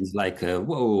 Right. And it's like,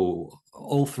 whoa,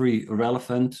 all 3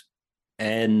 relevant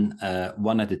and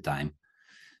one at a time.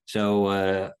 So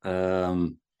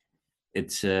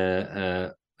it's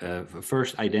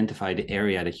first identify the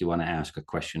area that you want to ask a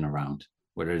question around,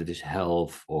 whether it is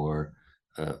health or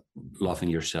loving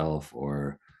yourself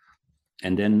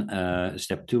and then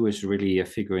step 2 is really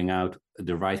figuring out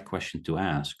the right question to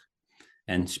ask,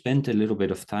 and spend a little bit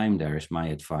of time there is my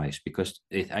advice, because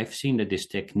I've seen that this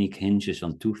technique hinges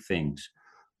on 2 things.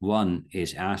 1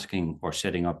 is asking or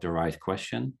setting up the right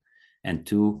question, and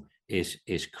 2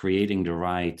 is creating the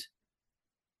right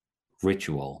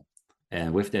ritual.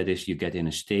 And with that is you get in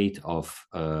a state of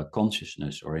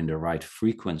consciousness or in the right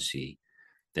frequency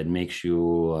that makes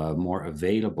you more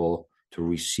available to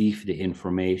receive the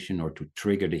information or to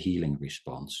trigger the healing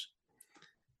response.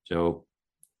 So,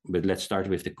 but let's start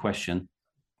with the question.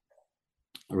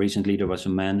 Recently, there was a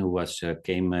man who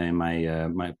came in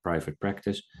my private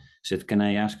practice. Said, "Can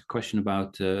I ask a question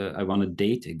about? I want to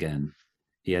date again."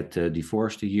 He had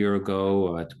divorced a year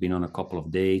ago. Had been on a couple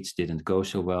of dates, didn't go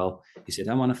so well. He said,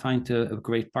 "I want to find a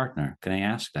great partner. Can I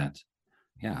ask that?"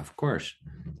 Yeah, of course.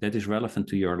 That is relevant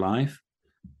to your life.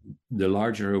 The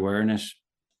larger awareness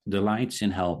delights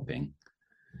in helping,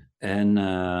 and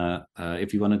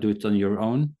if you want to do it on your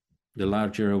own, the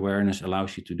larger awareness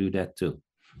allows you to do that too.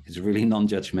 It's really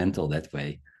non-judgmental that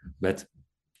way, but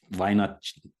why not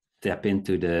tap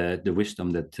into the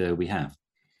wisdom that we have?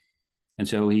 And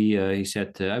so he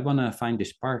said, "I want to find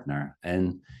this partner."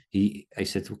 And I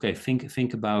said, "Okay,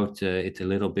 think about it a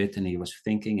little bit." And he was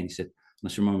thinking, and he said,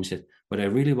 Mr. Mom, he said, "What I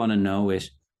really want to know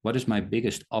is, what is my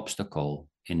biggest obstacle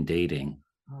in dating?"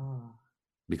 Oh.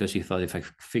 Because he thought, if I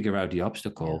figure out the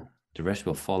obstacle, the rest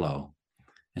will follow.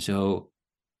 And so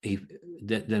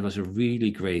that was a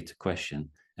really great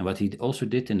question. And what he also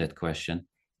did in that question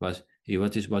was,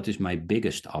 what is my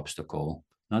biggest obstacle?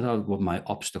 Not what my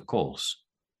obstacles,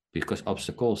 because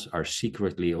obstacles are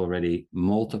secretly already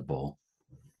multiple.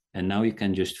 And now you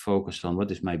can just focus on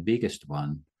what is my biggest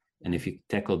one. And if you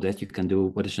tackle that, you can do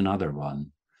what is another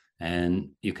one.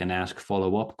 And you can ask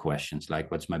follow-up questions like,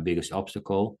 what's my biggest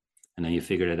obstacle? And then you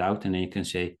figure it out. And then you can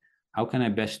say, how can I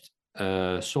best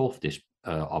solve this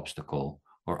obstacle,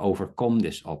 or overcome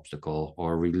this obstacle,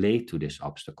 or relate to this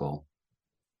obstacle?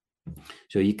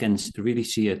 So you can really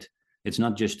see it. It's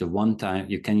not just a one-time,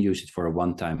 you can use it for a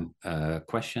one-time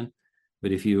question,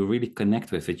 but if you really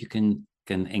connect with it, you can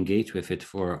engage with it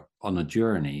on a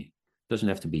journey. It doesn't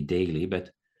have to be daily,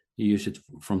 but you use it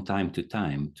from time to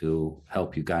time to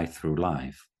help you guide through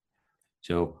life.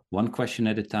 So one question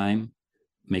at a time,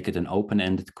 make it an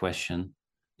open-ended question.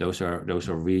 Those are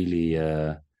really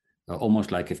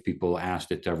almost like if people ask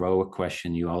the tarot a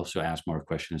question, you also ask more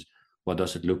questions. What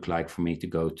does it look like for me to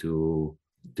go to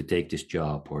take this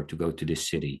job or to go to this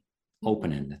city?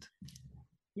 Open-ended.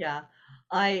 Yeah,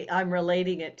 I'm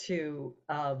relating it to,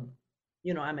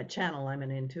 I'm a channel, I'm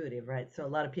an intuitive, right? So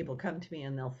a lot of people come to me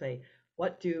and they'll say,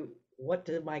 what do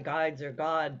my guides or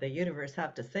God, the universe,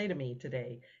 have to say to me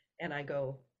today? And I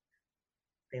go,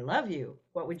 they love you.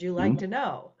 What would you like to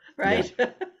know? Right?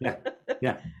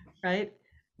 Yeah. Right?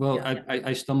 Well, Yeah.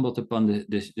 I stumbled upon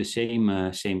the same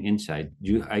insight.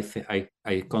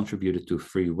 I contributed to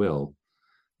free will,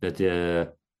 that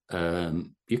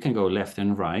you can go left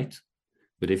and right,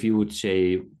 but if you would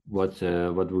say what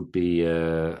would be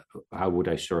how would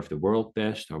I serve the world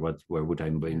best, or where would I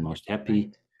be most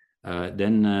happy, Right.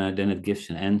 then it gives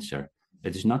an answer.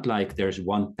 It is not like there's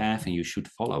one path and you should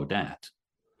follow that.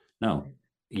 No,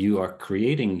 you are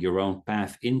creating your own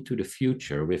path into the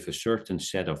future with a certain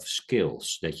set of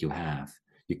skills that you have.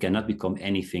 You cannot become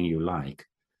anything you like.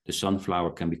 The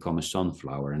sunflower can become a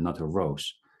sunflower and not a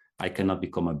rose. I cannot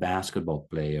become a basketball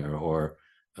player or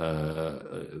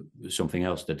something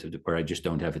else where I just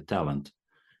don't have a talent.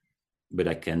 But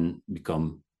I can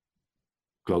become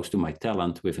close to my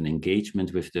talent with an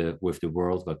engagement with the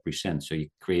world what presents. So you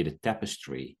create a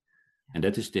tapestry, and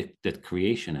that is that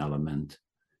creation element.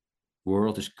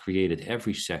 World is created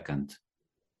every second,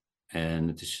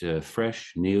 and it is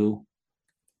fresh, new,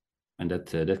 and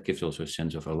that gives also a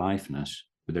sense of aliveness.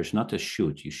 But there's not a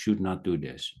should. You should not do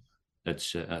this.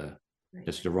 That's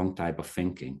the wrong type of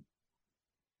thinking.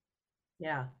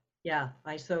 Yeah,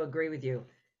 I so agree with you.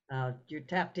 You're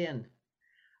tapped in.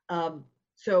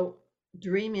 So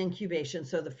dream incubation.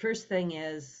 So the first thing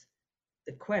is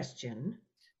the question.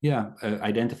 Yeah,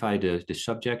 identify the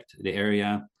subject, the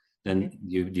area, then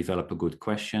you develop a good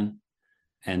question.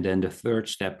 And then the third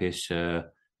step is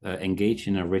engage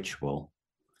in a ritual.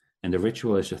 And the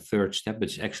ritual is a third step, but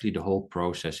it's actually the whole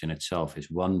process in itself is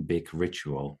one big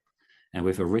ritual. And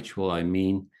with a ritual, I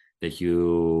mean that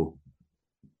you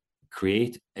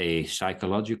create a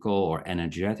psychological or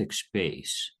energetic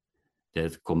space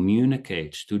that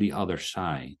communicates to the other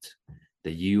side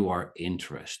that you are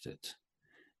interested,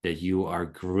 that you are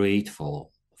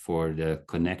grateful for the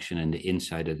connection and the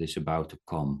insight that is about to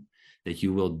come, that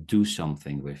you will do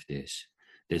something with this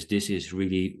is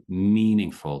really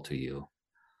meaningful to you.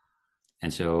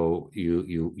 And so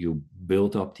you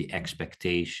build up the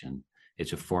expectation.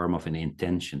 It's a form of an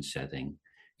intention setting.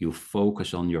 You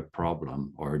focus on your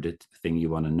problem or the thing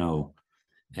you want to know,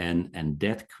 and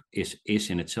that is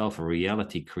in itself a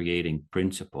reality creating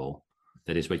principle.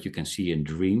 That is what you can see in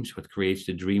dreams, what creates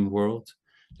the dream world.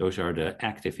 Those are the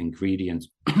active ingredients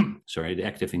the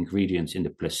active ingredients in the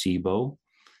placebo.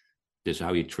 This is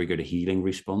how you trigger the healing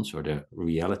response or the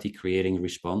reality creating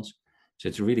response. So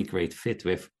it's a really great fit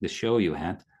with the show you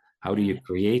had. How do you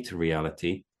create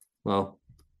reality? Well,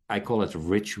 I call it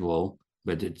ritual,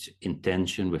 but it's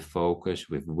intention with focus,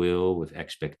 with will, with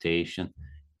expectation,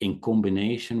 in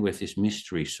combination with this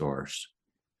mystery source.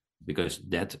 Because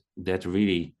that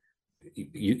really,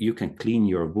 you can clean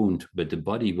your wound, but the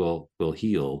body will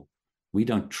heal. We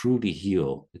don't truly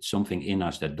heal. It's something in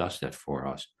us that does that for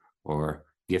us, or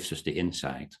gives us the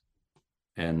insight.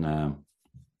 And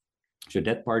so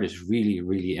that part is really,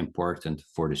 really important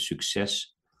for the success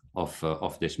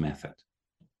of this method.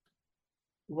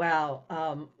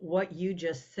 Wow, what you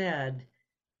just said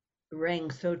rang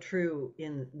so true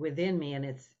within me, and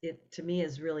it to me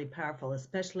is really powerful,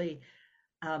 especially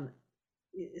um,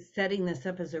 setting this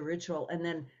up as a ritual and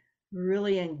then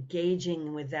really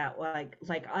engaging with that,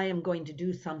 like I am going to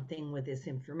do something with this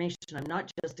information. I'm not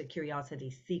just a curiosity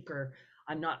seeker.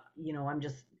 I'm not,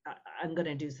 I'm going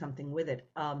to do something with it.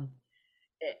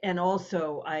 And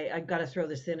also I got to throw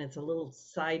this in. It's a little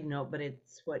side note, but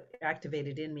it's what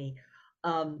activated in me.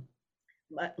 Um,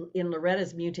 in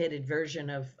Loretta's mutated version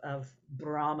of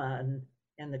Brahma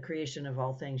and the creation of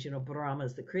all things, Brahma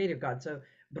is the creator God. So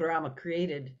Brahma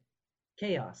created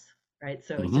chaos, right?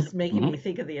 So it's just making me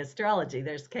think of the astrology.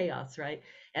 There's chaos, right?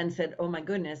 And said, oh my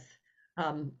goodness,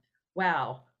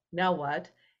 wow, now what?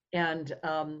 And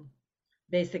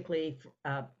basically,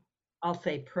 I'll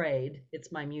say prayed.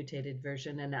 It's my mutated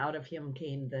version, and out of him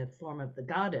came the form of the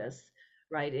goddess,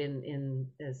 right? In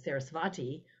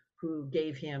Sarasvati, who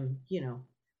gave him,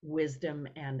 wisdom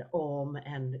and om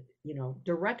and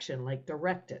direction, like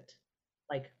direct it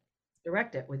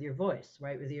with your voice,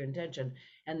 right, with your intention.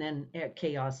 And then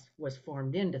chaos was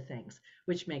formed into things,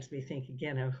 which makes me think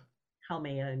again of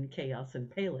Haumea and chaos and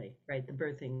Pele, right, the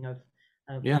birthing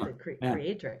of the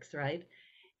creatrix, right?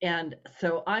 And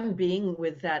so I'm being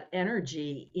with that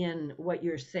energy in what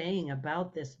you're saying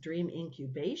about this dream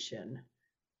incubation,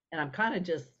 and I'm kind of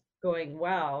just going,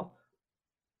 wow,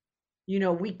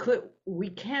 we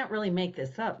can't really make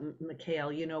this up,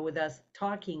 Mikhail, with us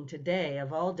talking today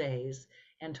of all days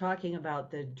and talking about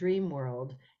the dream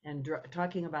world and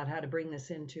talking about how to bring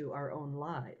this into our own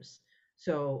lives.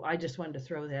 So I just wanted to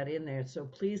throw that in there. So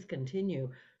please continue.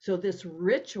 So this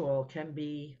ritual can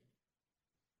be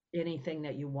anything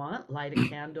that you want, light a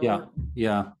candle.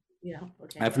 Yeah.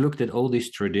 Okay. I've looked at all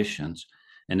these traditions,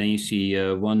 and then you see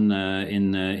one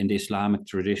in the Islamic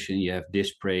tradition, you have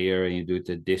this prayer, and you do it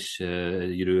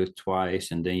you do it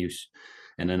twice, and then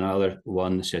another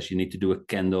one says you need to do a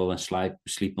candle and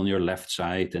sleep on your left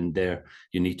side, and there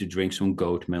you need to drink some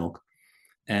goat milk.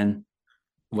 And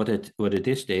what it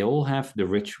is, they all have the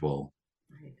ritual,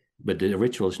 right, but the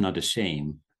ritual is not the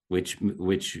same. Which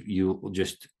you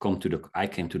just I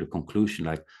came to the conclusion,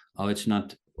 like, oh, it's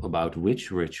not about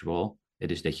which ritual, it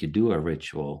is that you do a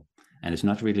ritual. And it's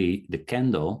not really the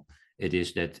candle, it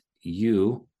is that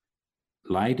you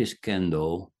light this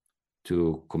candle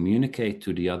to communicate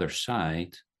to the other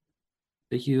side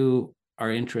that you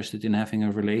are interested in having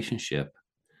a relationship.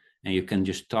 And you can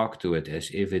just talk to it as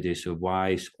if it is a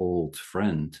wise old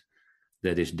friend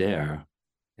that is there.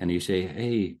 And you say,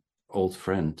 hey, old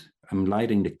friend, I'm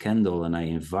lighting the candle and I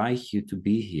invite you to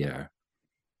be here.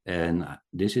 And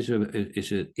this is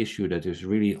an issue that is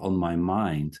really on my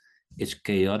mind. It's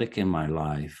chaotic in my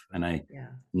life, and I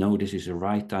know this is the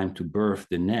right time to birth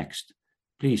the next.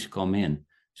 Please come in.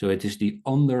 So it is the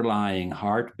underlying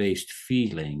heart-based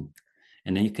feeling,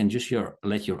 and then you can just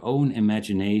let your own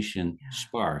imagination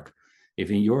spark.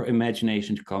 If in your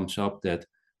imagination comes up that,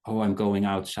 oh, I'm going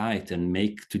outside and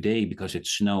make today, because it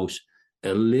snows,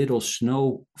 a little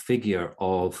snow figure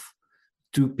of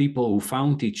two people who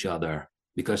found each other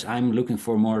because I'm looking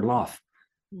for more love,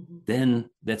 then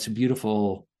that's a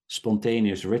beautiful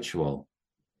spontaneous ritual.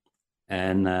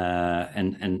 And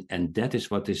that is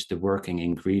what is the working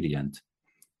ingredient.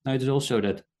 Now, it is also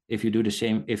that if you do the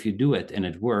same, if you do it and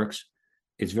it works,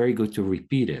 it's very good to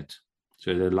repeat it. So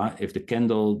if the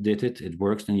candle did it, it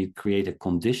works, then you create a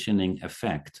conditioning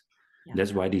effect.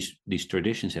 That's why these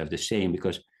traditions have the same,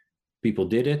 because people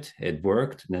did it, it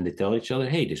worked, and then they tell each other,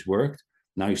 hey, this worked.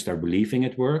 Now you start believing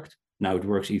it worked. Now it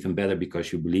works even better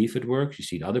because you believe it works. You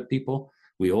see other people,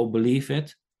 we all believe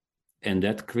it. And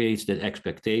that creates that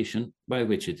expectation by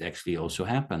which it actually also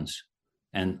happens.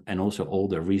 And also all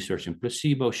the research in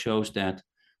placebo shows that.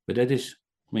 But that is,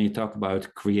 when you talk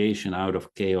about creation out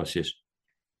of chaos, is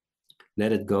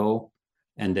let it go,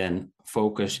 and then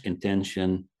focus,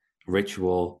 intention,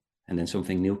 ritual, and then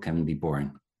something new can be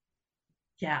born.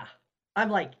 Yeah. I'm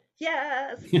like,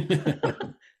 yes,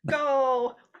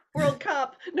 go. World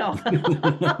Cup. No.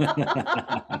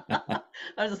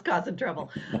 I was just causing trouble.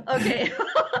 Okay.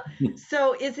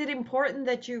 So is it important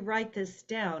that you write this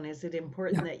down? Is it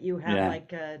important Yeah. that you have Yeah.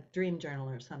 like a dream journal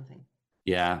or something?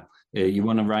 Yeah, you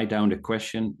want to write down the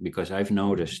question, because I've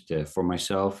noticed for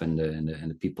myself and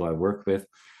the people I work with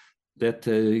that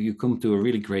you come to a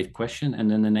really great question,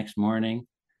 and then the next morning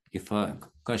you thought,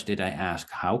 "Gosh, did I ask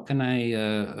how can I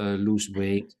lose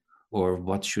weight, or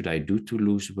what should I do to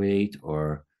lose weight,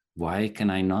 or why can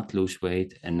I not lose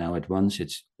weight?" And now at once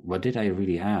it's, "What did I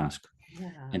really ask?"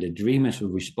 Yeah. And the dream is Yeah.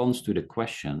 a response to the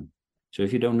question. So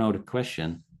if you don't know the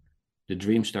question, the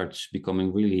dream starts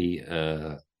becoming really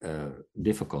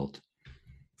difficult.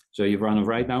 So you want to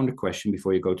write down the question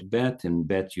before you go to bed. In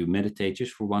bed, you meditate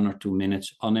just for 1 or 2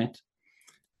 minutes on it.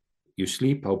 You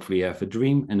sleep, hopefully you have a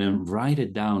dream, and then write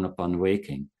it down upon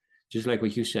waking. Just like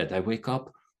what you said, I wake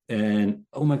up and,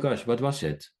 oh my gosh, what was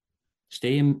it?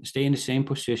 Stay in the same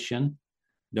position.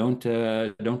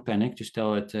 Don't panic. Just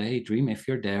tell it, hey, dream, if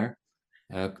you're there,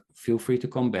 feel free to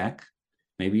come back.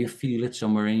 Maybe you feel it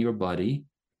somewhere in your body.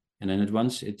 And then at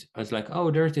once I was like,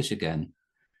 oh, there it is again.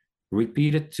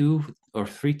 Repeat it 2 or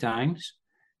 3 times,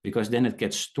 because then it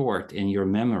gets stored in your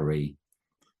memory.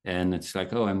 And it's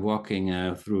like, oh, I'm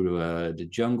walking through the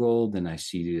jungle, then I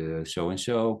see so and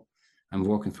so. I'm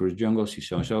walking through the jungle, see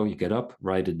so and so. You get up,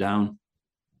 write it down.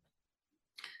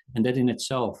 And that in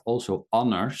itself also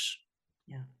honors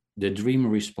the dream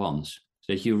response,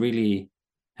 that you really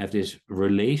have this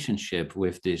relationship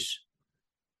with this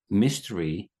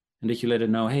mystery, and that you let it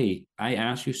know, hey, I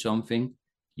asked you something,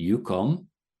 you come,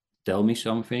 tell me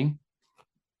something,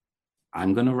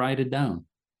 I'm going to write it down.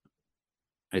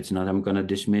 It's not, I'm going to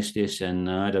dismiss this and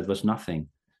that was nothing.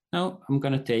 No, I'm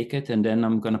going to take it and then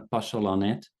I'm going to puzzle on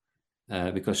it,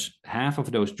 because half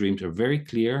of those dreams are very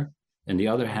clear and the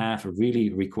other half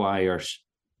really requires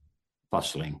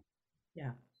puzzling.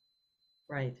 Yeah.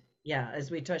 Right. Yeah. As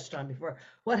we touched on before,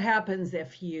 what happens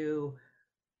if you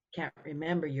can't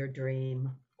remember your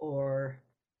dream, or,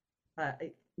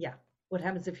 yeah, what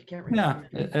happens if you can't remember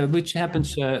your dream? Which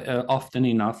happens often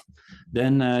enough.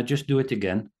 Then just do it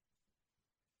again.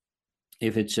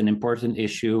 If it's an important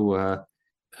issue,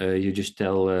 you just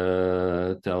tell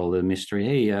the mystery,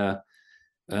 hey,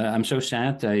 I'm so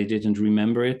sad I didn't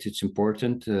remember it. It's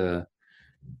important.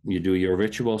 You do your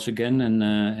rituals again, and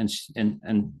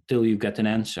until you get an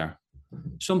answer.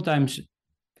 Sometimes,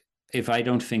 if I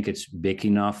don't think it's big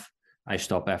enough, I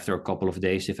stop after a couple of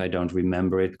days if I don't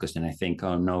remember it, because then I think,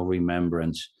 oh, no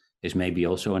remembrance is maybe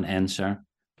also an answer.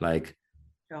 Like,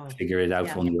 figure it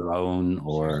out on your own,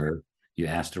 or you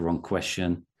asked the wrong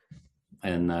question.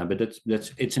 And but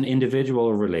it's an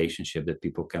individual relationship that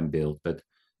people can build. But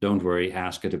don't worry,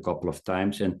 ask it a couple of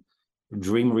times, and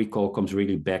dream recall comes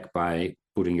really back by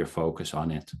putting your focus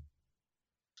on it.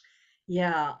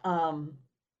 Yeah.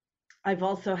 I've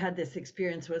also had this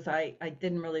experience was I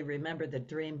didn't really remember the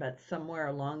dream, but somewhere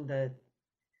along the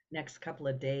next couple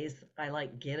of days, I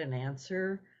like get an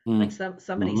answer. Like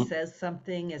somebody says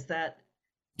something. Is that?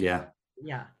 Yeah.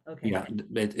 Yeah. Okay. Yeah.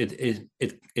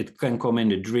 It can come in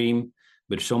the dream,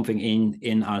 but something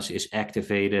in us is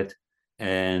activated,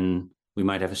 and we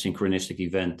might have a synchronistic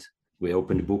event. We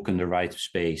open the book in the right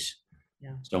space.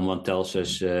 Yeah. Someone tells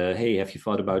us, hey, have you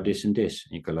thought about this and this?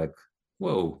 And you go like,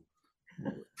 whoa.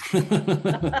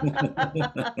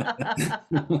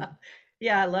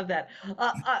 Yeah, I love that.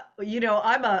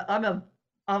 I'm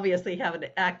obviously have an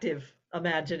active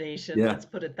imagination. Yeah. Let's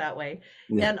put it that way.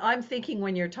 Yeah. And I'm thinking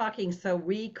when you're talking, so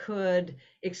we could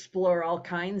explore all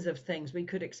kinds of things. We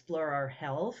could explore our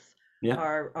health, Yeah.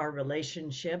 our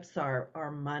relationships,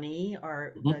 our money,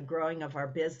 the growing of our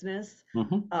business,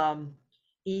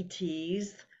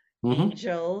 ETs,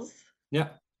 angels. Yeah.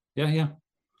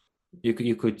 You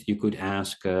could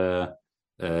ask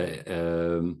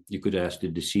you could ask the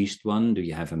deceased one, do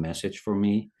you have a message for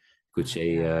me? You could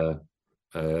say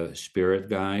spirit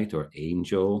guide or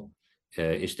angel.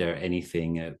 Is there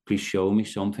anything? Please show me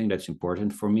something that's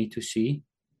important for me to see,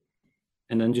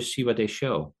 and then just see what they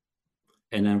show,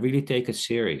 and then really take it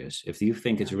serious. If you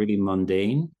think it's really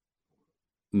mundane,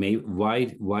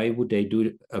 why would they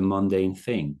do a mundane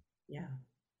thing? Yeah.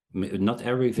 Not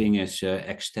everything is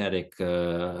ecstatic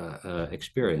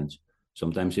experience.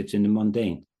 Sometimes it's in the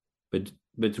mundane, but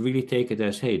really take it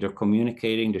as, hey, they're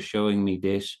communicating, they're showing me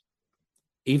this.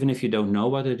 Even if you don't know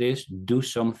what it is, do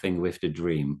something with the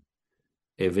dream.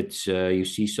 If it's you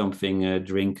see something,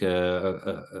 drink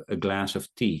a glass of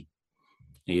tea,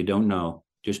 and you don't know,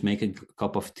 just make a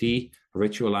cup of tea,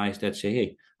 ritualize that, say,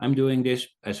 hey, I'm doing this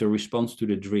as a response to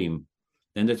the dream.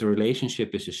 Then that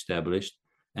relationship is established,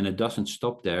 and it doesn't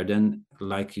stop there. Then,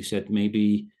 like you said,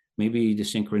 maybe maybe the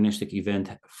synchronistic event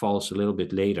falls a little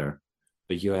bit later,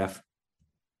 but you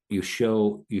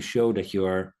show that you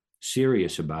are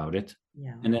serious about it,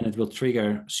 and then it will trigger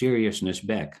seriousness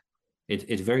back.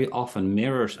 It very often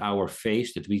mirrors our face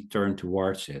that we turn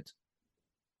towards it.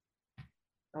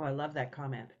 Oh, I love that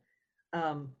comment.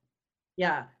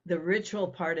 Yeah, the ritual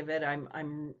part of it,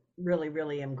 I'm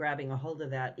really am grabbing a hold of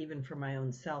that even for my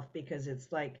own self, because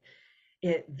it's like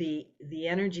the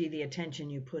energy, the attention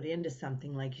you put into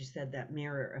something, like you said, that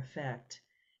mirror effect,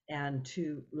 and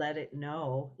to let it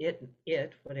know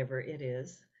it whatever it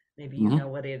is, maybe you know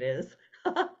what it is,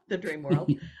 the dream world.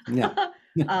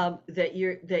 That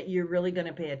you're really going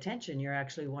to pay attention. You're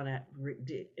actually want to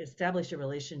establish a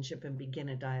relationship and begin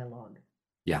a dialogue.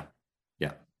 Yeah,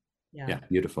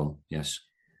 beautiful. Yes.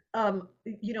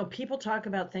 People talk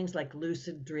about things like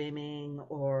lucid dreaming,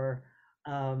 or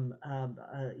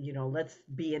let's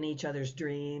be in each other's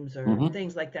dreams, or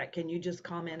things like that. Can you just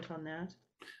comment on that?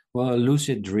 Well, a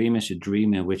lucid dream is a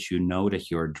dream in which you know that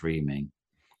you're dreaming.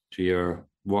 So you're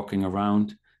walking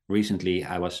around. Recently,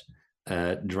 I was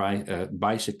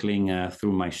bicycling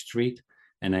through my street,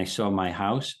 and I saw my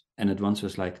house, and at once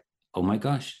was like, oh my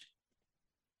gosh,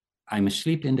 I'm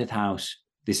asleep in that house.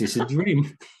 This is a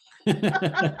dream.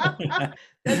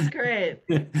 That's great.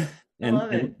 I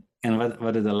love it. And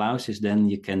what it allows is then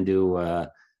you can do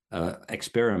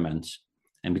experiments.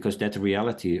 And because that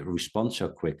reality responds so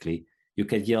quickly, you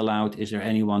can yell out, is there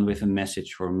anyone with a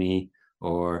message for me?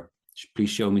 Or please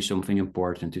show me something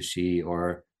important to see,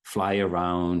 or fly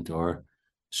around, or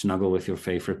snuggle with your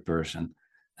favorite person.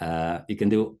 You can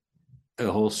do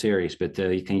a whole series, but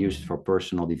you can use it for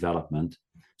personal development.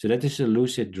 So that is a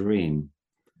lucid dream.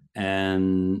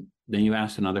 And then you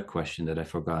asked another question that I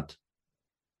forgot.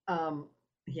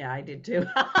 Yeah, I did too.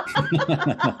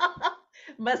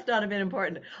 Must not have been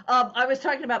important. I was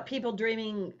talking about people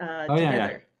dreaming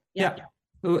together. Yeah.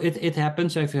 Well, it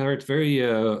happens. I've heard very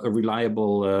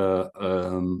reliable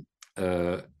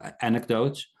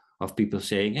anecdotes of people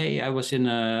saying, "Hey, I was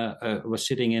was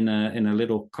sitting in a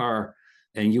little car,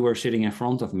 and you were sitting in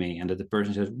front of me," and that the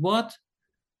person says, "What?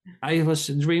 I was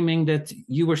dreaming that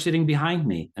you were sitting behind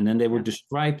me," and then they would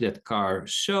describe that car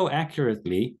so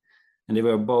accurately, and they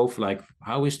were both like,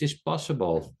 "How is this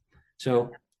possible?"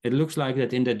 So it looks like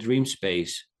that in that dream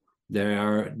space, there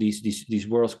are these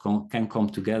worlds can come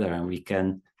together, and we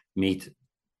can meet.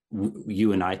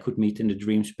 You and I could meet in the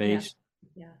dream space.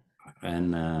 Yeah.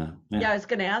 And I was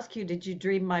going to ask you, did you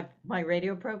dream my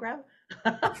radio program?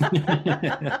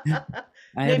 I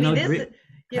had no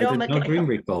dream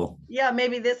recall. Yeah,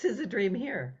 maybe this is a dream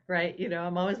here, right?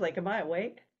 I'm always like, am I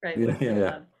awake? Right?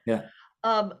 Yeah.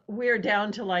 We're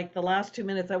down to like the last 2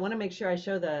 minutes. I want to make sure I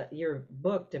show your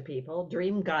book to people.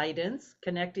 Dream Guidance,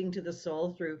 Connecting to the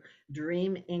Soul Through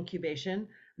Dream Incubation.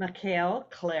 Michael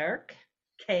Clerk,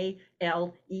 Klerk.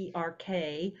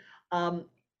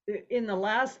 In the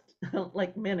last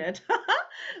minute,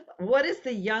 what is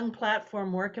the Young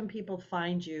platform? Where can people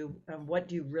find you? And what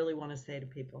do you really want to say to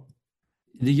people?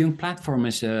 The Young platform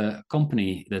is a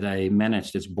company that I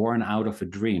manage that's born out of a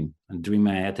dream I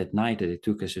had at night, that I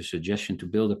took as a suggestion to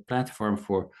build a platform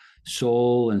for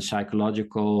soul and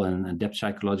psychological and depth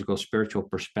psychological spiritual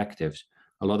perspectives.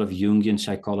 A lot of Jungian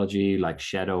psychology, like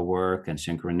shadow work and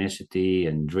synchronicity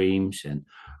and dreams and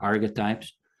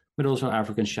archetypes, but also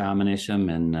African shamanism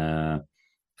and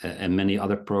many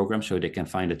other programs. So they can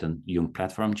find it on Jung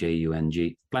platform,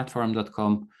 JUNG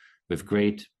platform.com, with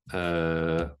great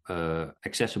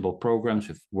accessible programs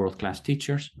with world-class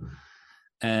teachers.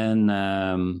 And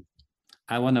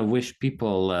I want to wish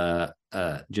people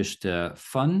just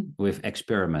fun with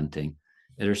experimenting.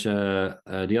 There's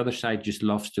the other side just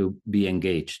loves to be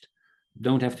engaged.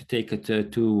 Don't have to take it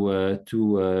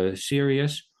too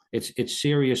serious. It's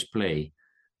serious play.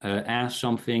 Ask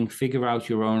something, figure out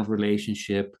your own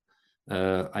relationship.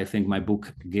 I think my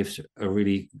book gives a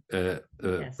really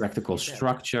practical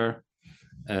structure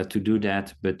to do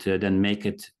that, but then make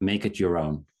it your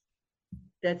own.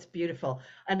 That's beautiful.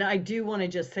 And I do want to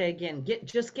just say again, get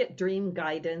Dream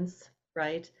Guidance,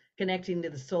 right? Connecting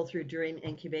to the soul through dream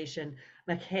incubation.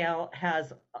 Michael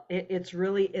has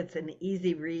it's an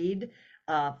easy read,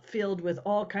 filled with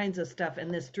all kinds of stuff.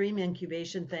 And this dream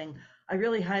incubation thing, I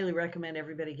really highly recommend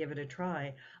everybody give it a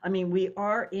try. I mean, we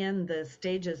are in the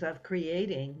stages of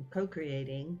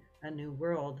co-creating a new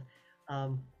world.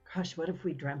 Gosh, what if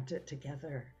we dreamt it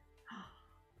together?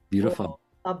 Beautiful.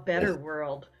 A better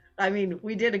world. I mean,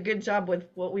 we did a good job with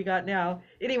what we got now.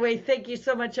 Anyway, thank you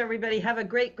so much, everybody. Have a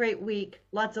great, great week.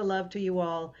 Lots of love to you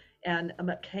all. And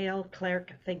Michael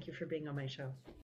Clerk, thank you for being on my show.